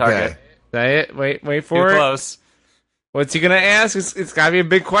 On Okay. target. Is that it? Wait for Too it. close. What's he gonna ask? It's gotta be a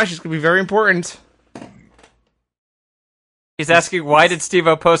big question. It's gonna be very important. He's asking, why did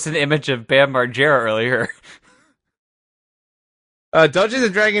Steve-O post an image of Bam Margera earlier? Dungeons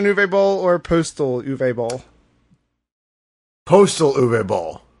and Dragons Uwe Boll or Postal Uwe Boll? Postal Uwe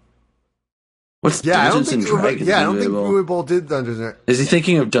Boll. What's Yeah, Dungeons and Dragons? I don't think Boll? Uwe Boll did Dungeons and Is he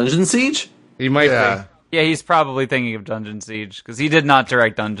thinking of Dungeon Siege? He might Yeah. Yeah, he's probably thinking of Dungeon Siege, because he did not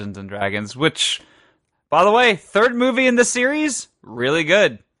direct Dungeons and Dragons, which, by the way, third movie in the series, really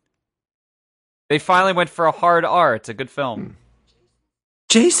good. They finally went for a hard R. It's a good film.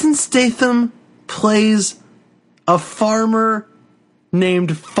 Jason Statham plays a farmer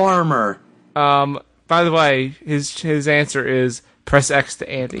named Farmer. By the way, his answer is press X to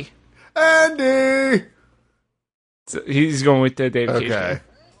Andy. Andy! So he's going with the David Cage. Okay.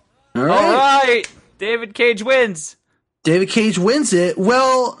 All All right, David Cage wins. David Cage wins it.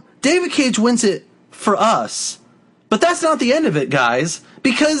 Well, David Cage wins it for us. But that's not the end of it, guys.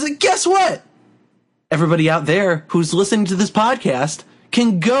 Because guess what? Everybody out there who's listening to this podcast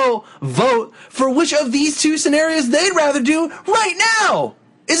can go vote for which of these two scenarios they'd rather do right now.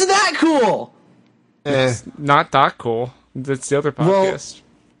 Isn't that cool? Not that cool. That's the other podcast.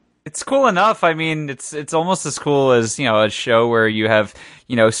 It's cool enough. I mean, it's almost as cool as, a show where you have,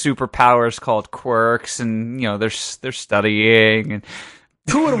 superpowers called quirks, and they're studying. And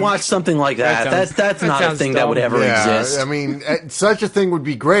Who would watch something like that? That's not a thing that would ever exist. I mean, such a thing would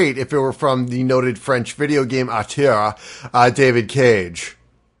be great if it were from the noted French video game auteur, David Cage.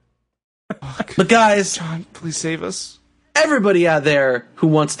 But guys, John, please save us. everybody out there who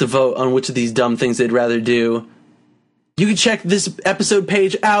wants to vote on which of these dumb things they'd rather do, you can check this episode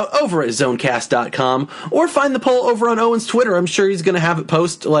page out over at zonecast.com or find the poll over on Owen's Twitter. I'm sure he's going to have it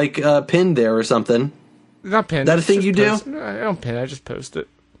post pinned there or something. Not pinned. That a thing you do? No, I don't pin. I just post it.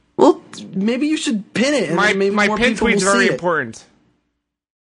 Well, maybe you should pin it. And My then maybe more pin people tweet's will very see it. important.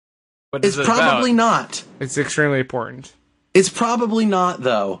 what is It's it probably about? not. It's extremely important. It's probably not,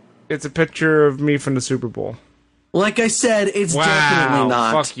 though. It's a picture of me from the Super Bowl. Like I said, it's definitely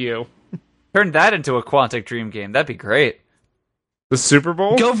not. Fuck you. Turn that into a Quantic Dream game. That'd be great. The Super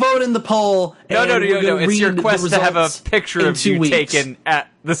Bowl? Go vote in the poll. No. and we're gonna It's your read the quest to have a results picture in of 2 you weeks. taken at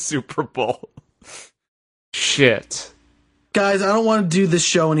the Super Bowl. Shit. Guys, I don't want to do this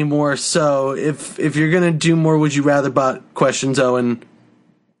show anymore, so if you're going to do more Would You Rather bot questions, Owen,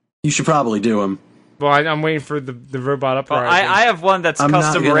 you should probably do them. Well, I'm waiting for the robot uprising. Well, I have one that's I'm not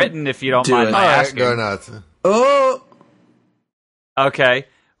custom gonna written, if you don't do mind it. my All right, asking. go nuts. Oh! Okay.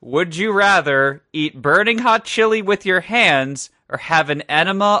 Would you rather eat burning hot chili with your hands or have an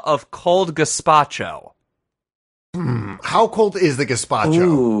enema of cold gazpacho? How cold is the gazpacho?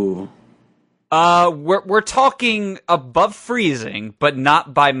 Ooh. We're talking above freezing, but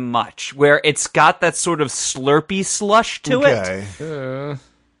not by much, where it's got that sort of slurpy slush to it. Okay.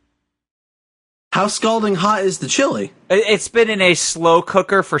 How scalding hot is the chili? It's been in a slow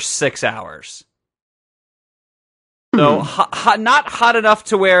cooker for 6 hours. So not hot enough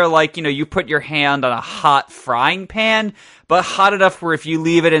to where, like, you know, you put your hand on a hot frying pan, but hot enough where if you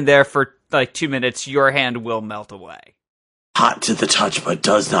leave it in there for like 2 minutes, your hand will melt away. Hot to the touch, but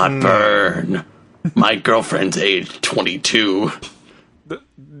does not burn. My girlfriend's age 22.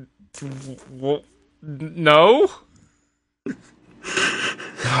 Well, no?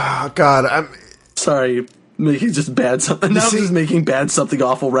 Oh, God, I'm... Sorry, making just bad something. Now I'm just making bad something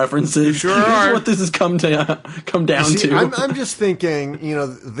awful references. Sure This are. is what this has come down See, to. I'm just thinking, you know,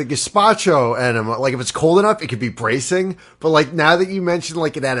 the gazpacho enema, like, if it's cold enough, it could be bracing. But, like, now that you mentioned,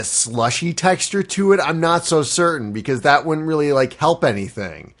 like, it had a slushy texture to it, I'm not so certain, because that wouldn't really, like, help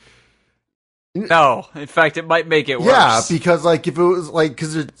anything. No, in fact, it might make it worse. Yeah, because, like, if it was, like,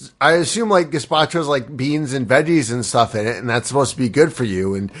 because I assume, like, gazpacho's, like, beans and veggies and stuff in it, and that's supposed to be good for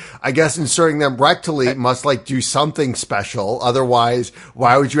you, and I guess inserting them rectally must, like, do something special. Otherwise,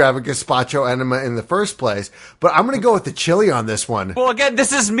 why would you have a gazpacho enema in the first place? But I'm gonna go with the chili on this one. Well, again,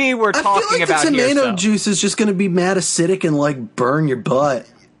 this is me we're I feel talking like the about here. tomato So. juice is just going to be mad acidic and, like, burn your butt.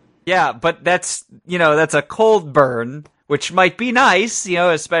 Yeah, but that's, you know, that's a cold burn, which might be nice, you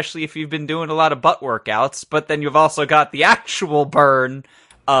know, especially if you've been doing a lot of butt workouts, but then you've also got the actual burn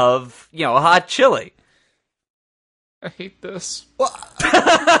of, you know, hot chili. I hate this.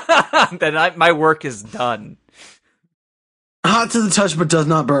 Then my work is done. Hot to the touch, but does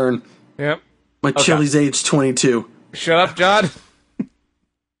not burn. Yep. My chili's age 22. Shut up, John.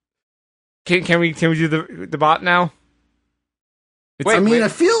 Can we do the bot now? Wait, I mean, wait. I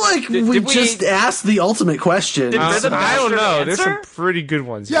feel like Did we we- just asked the ultimate question. Did I Rhythm don't Master know. There's some answer? pretty good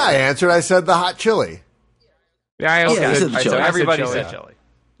ones. Yeah, I answered. I said the hot chili. Yeah, I also Yeah, I said did. the Alright, so chili. everybody chili. said chili.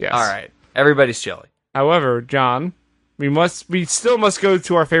 Yes. All right, everybody's chili. However, John, we still must go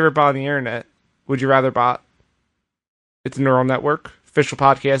to our favorite bot on the internet. Would you rather bot? It's a neural network, official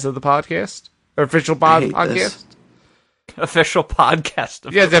podcast of the podcast, or official I bot hate podcast. this. Official podcast.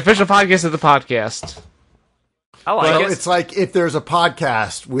 Of Yeah, the official podcast of the podcast. I like So it. it's like if there's a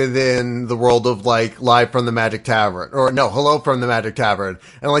podcast within the world of, like, Live from the Magic Tavern, or no, Hello from the Magic Tavern,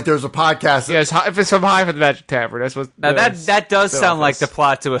 and, like, there's a podcast. Yeah, if it's from High for the Magic Tavern, that's what. Now that does the sound like office. the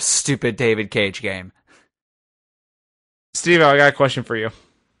plot to a stupid David Cage game. Steve, I got a question for you.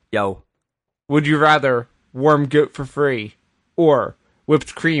 Yo. Would you rather warm goat for free or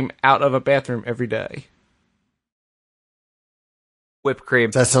whipped cream out of a bathroom every day? Whipped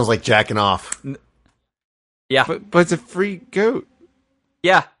cream. That sounds like jacking off. Yeah. But it's a free goat.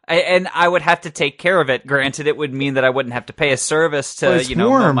 Yeah. And I would have to take care of it. Granted, it would mean that I wouldn't have to pay a service But to, it's mow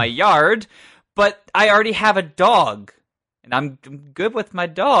warm. my yard. But I already have a dog. And I'm good with my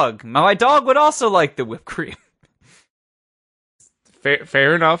dog. My dog would also like the whipped cream.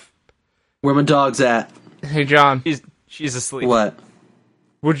 Fair enough. Where my dog's at? Hey, John, She's asleep. What?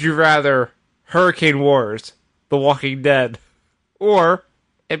 would you rather Hurricane Wars, The Walking Dead, or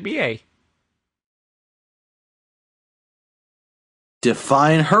NBA?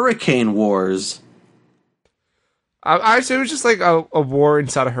 Define Hurricane Wars. I say it was just like a war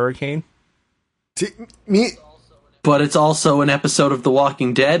inside a hurricane. See, me, But it's also an episode of The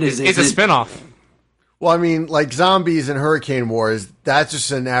Walking Dead. Is It's a it? spinoff. well, I mean, like zombies and hurricane wars, that's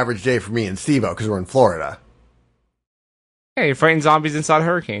just an average day for me and Steve-O, because we're in Florida. Hey, you're fighting zombies inside a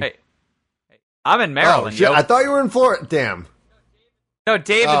hurricane. Hey. I'm in Oh, Maryland, shit, yo. I thought you were in Florida. Damn. No,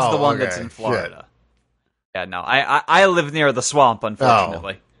 David's Oh, the one okay. that's in Florida. Yeah, no, I live near the swamp, Oh.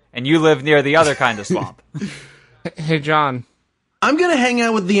 unfortunately. And you live near the other kind of swamp. Hey, John. I'm gonna hang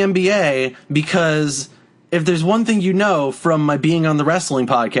out with the NBA because if there's one thing you know from my being on the wrestling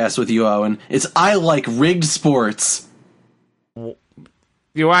podcast with you, Owen, it's I like rigged sports. I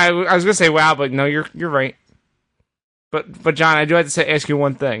was gonna say wow, but no, you're right. But John, I do have to ask you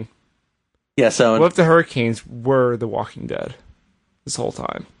one thing. Yes, Owen. What if the Hurricanes were The Walking Dead this whole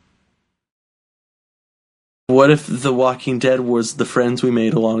time? What if The Walking Dead was the friends we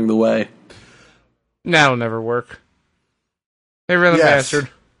made along the way? That'll never work. Hey, rhythm Yes. bastard.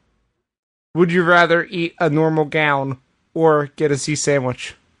 Would you rather eat a normal gown or get a sea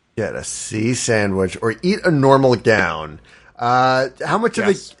sandwich? Get a sea sandwich or eat a normal gown. How much of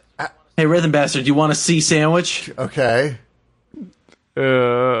Yes. the... Hey, Rhythm Bastard, you want a sea sandwich? Okay. I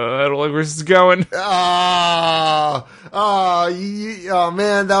don't like where this is going. Oh,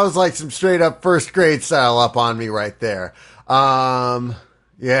 man, that was like some straight up first grade style up on me right there. Yeah.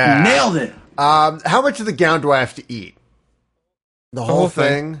 Nailed it. How much of the gown do I have to eat? The whole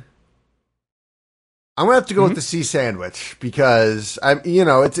thing? I'm gonna have to go with the sea sandwich because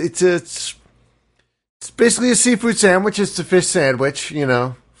it's basically a seafood sandwich. It's a fish sandwich,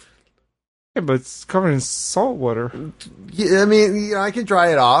 Yeah, but it's covered in salt water. Yeah, I mean, I can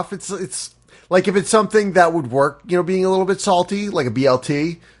dry it off. It's like if it's something that would work, being a little bit salty, like a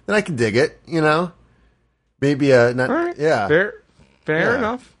BLT, then I can dig it. Maybe All right. yeah, Fair Yeah.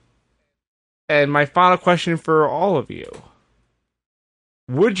 enough. And my final question for all of you.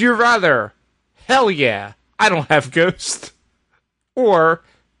 Would you rather, hell yeah, I don't have ghost, or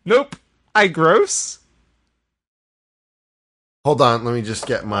nope, I gross? Hold on, let me just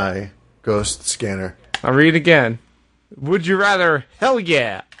get my ghost scanner. I'll read it again. Would you rather, hell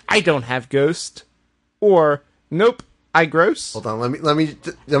yeah, I don't have ghost, or nope, I gross? Hold on, let me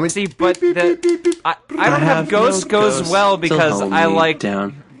See, but I don't have ghost goes well because I like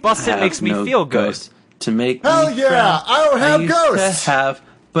down. busted makes me feel good. To make Hell me yeah, proud. I don't have used ghosts. To have,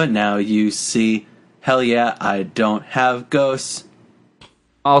 but now you see. Hell yeah, I don't have ghosts.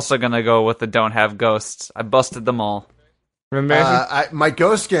 Also gonna go with the don't have ghosts. I busted them all. Remember? my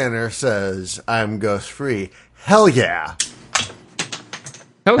ghost scanner says I'm ghost free. Hell yeah,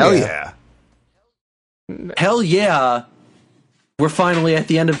 hell yeah. Hell yeah. We're finally at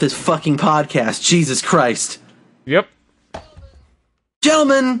the end of this fucking podcast. Jesus Christ. Yep.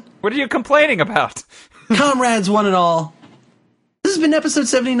 Gentlemen, What are you complaining about? comrades, one and all. This has been episode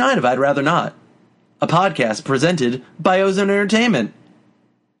 79 of I'd Rather Not, a podcast presented by Ozone Entertainment,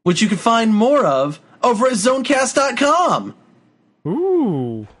 which you can find more of over at zonecast.com.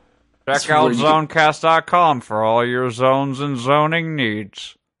 Ooh. Check where out you- zonecast.com for all your zones and zoning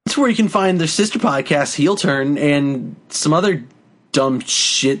needs. It's where you can find their sister podcast, Heel Turn, and some other dumb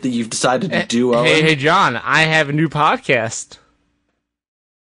shit that you've decided to do, Owen. Hey, John, I have a new podcast.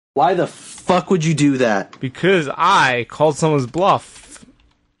 Why the fuck would you do that? Because I called someone's bluff.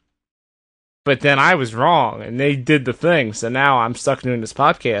 But then I was wrong, and they did the thing, so now I'm stuck doing this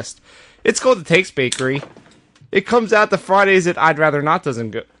podcast. It's called The Takes Bakery. It comes out the Fridays that I'd Rather Not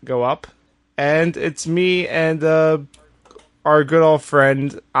doesn't go up. And it's me and our good old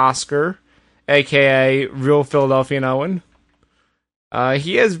friend, Oscar, a.k.a. Real Philadelphian Owen.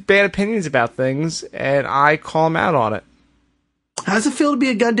 He has bad opinions about things, and I call him out on it. How does it feel to be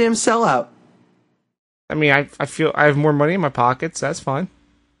a goddamn sellout? I mean, I feel I have more money in my pockets. That's fine.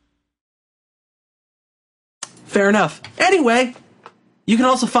 Fair enough. Anyway, you can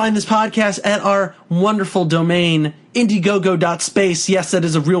also find this podcast at our wonderful domain, indiegogo.space. Yes, that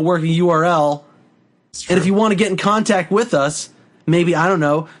is a real working URL. And if you want to get in contact with us, maybe, I don't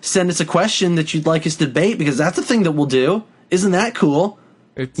know, send us a question that you'd like us to debate, because that's a thing that we'll do. Isn't that cool?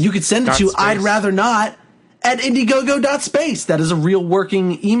 You could send it to .space. I'd Rather Not at indiegogo.space. That is a real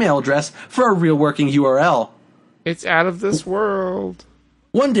working email address for a real working URL. It's out of this world.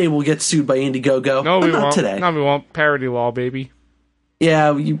 One day we'll get sued by Indiegogo, No, but we not won't. today. No, we won't. Parody law, baby.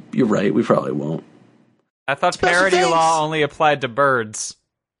 Yeah, you're right. We probably won't. I thought Special parody thanks. law only applied to birds.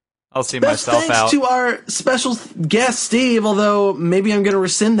 I'll see Best myself thanks out. to our special guest, Steve, although maybe I'm going to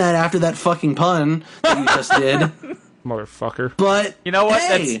rescind that after that fucking pun that you just did. Motherfucker. But, You know what?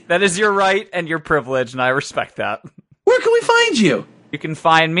 hey, That is your right and your privilege, and I respect that. where can we find you? You can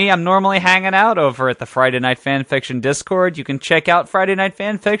find me. I'm normally hanging out over at the Friday Night Fanfiction Discord. You can check out Friday Night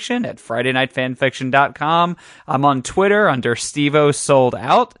Fanfiction at FridayNightFanfiction.com. I'm on Twitter under Stevo Sold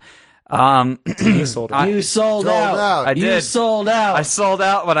Out. You sold it. You sold out. out. I You did. sold out. I sold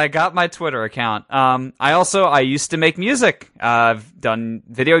out when I got my Twitter account. I used to make music. I've done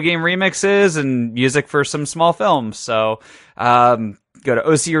video game remixes and music for some small films. So go to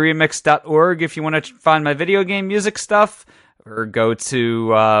ocremix.org if you want to find my video game music stuff, or go to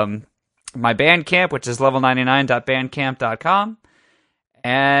my Bandcamp, which is level99.bandcamp.com.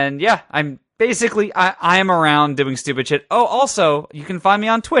 And yeah, I'm basically, I am around doing stupid shit. Oh, also, you can find me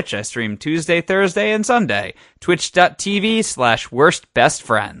on Twitch. I stream Tuesday, Thursday, and Sunday.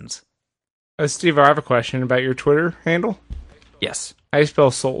 Twitch.tv/worstbestfriends. Steve, I have a question about your Twitter handle. Yes. How do you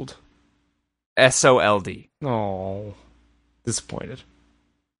spell sold? SOLD. Oh, disappointed.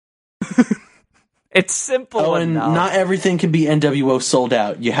 It's simple Oh, and enough. not everything can be NWO sold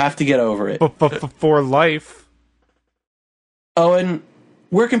out. You have to get over it. For life. Owen,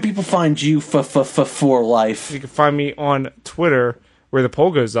 where can people find you for life? You can find me on Twitter, where the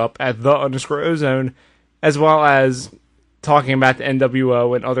poll goes up, at @the_ozone, as well as talking about the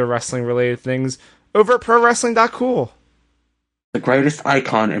NWO and other wrestling-related things over at ProWrestling.cool. The greatest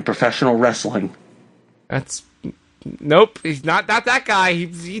icon in professional wrestling. Nope, he's not that guy.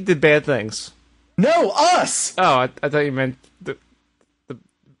 He did bad things. No, us! Oh, I thought you meant the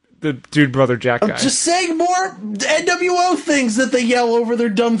Dude Brother Jack guy. I'm just saying more NWO things that they yell over their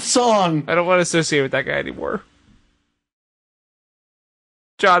dumb song. I don't want to associate with that guy anymore.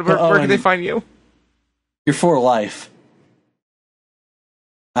 John, where can they find you? You're for life.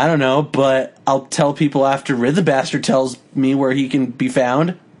 I don't know, but I'll tell people after Rhythm Bastard tells me where he can be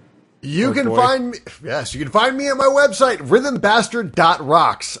found. You can find me at my website,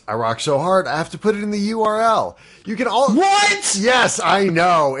 rhythmbastard.rocks. I rock so hard, I have to put it in the URL. You can What? Yes, I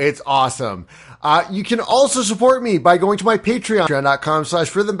know. It's awesome. You can also support me by going to my Patreon,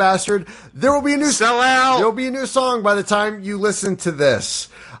 patreon.com/rhythmbastard. There will be a new Sellout! There will be a new song by the time you listen to this.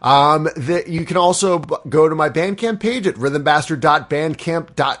 You can also go to my Bandcamp page at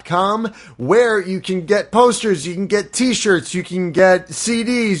rhythmbastard.bandcamp.com, where you can get posters, you can get t-shirts, you can get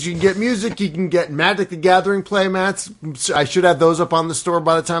CDs, you can get music, you can get Magic the Gathering playmats. I should have those up on the store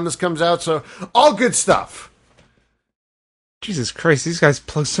by the time this comes out, so all good stuff. Jesus Christ, these guys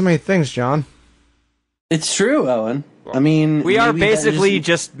plug so many things, John. It's true, Owen. I mean, We are basically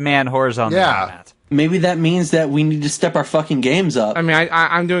just man whores on the internet. Maybe that means that we need to step our fucking games up. I mean,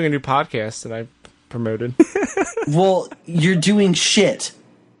 I'm doing a new podcast that I promoted. Well, you're doing shit.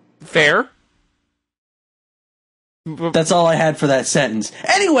 Fair. That's all I had for that sentence.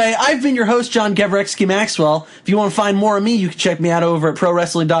 Anyway, I've been your host, John Geverexky Maxwell. If you want to find more of me, you can check me out over at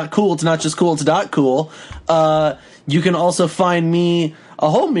ProWrestling.cool. It's not just cool, it's .cool. You can also find me a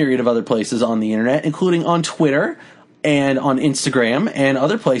whole myriad of other places on the internet, including on Twitter and on Instagram and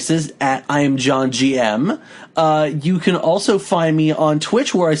other places at I am John GM. You can also find me on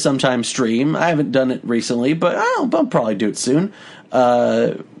Twitch, where I sometimes stream. I haven't done it recently, but I'll probably do it soon.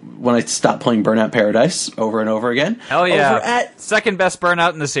 When I stop playing Burnout Paradise over and over again. Hell yeah. Over at... Second best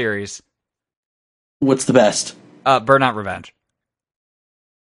Burnout in the series. What's the best? Burnout Revenge.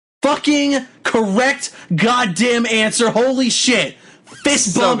 Fucking correct goddamn answer. Holy shit.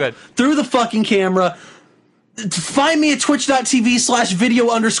 Fist So bump good. through the fucking camera. Find me at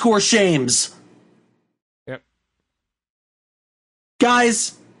twitch.tv/video_shames. Yep.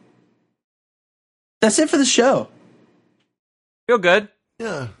 Guys, that's it for the show. Feel good.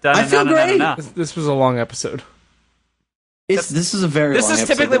 Yeah. I feel great. This was a long episode. This is a very This long is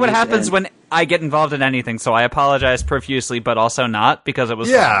episode typically that what needs to happens end. when I get involved in anything, so I apologize profusely, but also not, because it was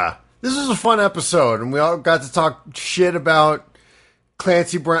fun. Yeah. This was a fun episode, and we all got to talk shit about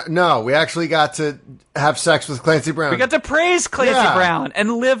Clancy Brown. No, we actually got to have sex with Clancy Brown. We got to praise Clancy Brown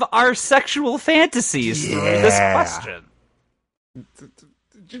and live our sexual fantasies through this question.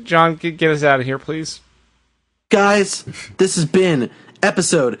 John, get us out of here, please. Guys, this has been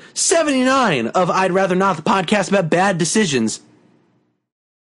episode 79 of I'd Rather Not, the podcast about bad decisions.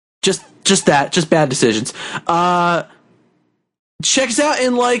 Just bad decisions. Check us out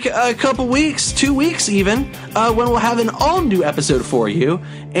in like a couple weeks, 2 weeks even, when we'll have an all-new episode for you.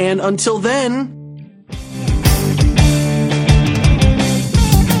 And until then...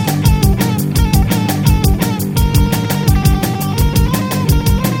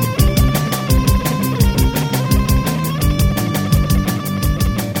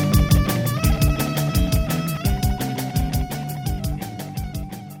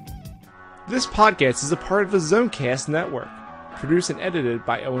 This podcast is a part of the Zonecast Network, produced and edited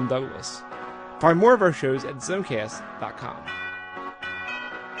by Owen Douglas. Find more of our shows at zonecast.com.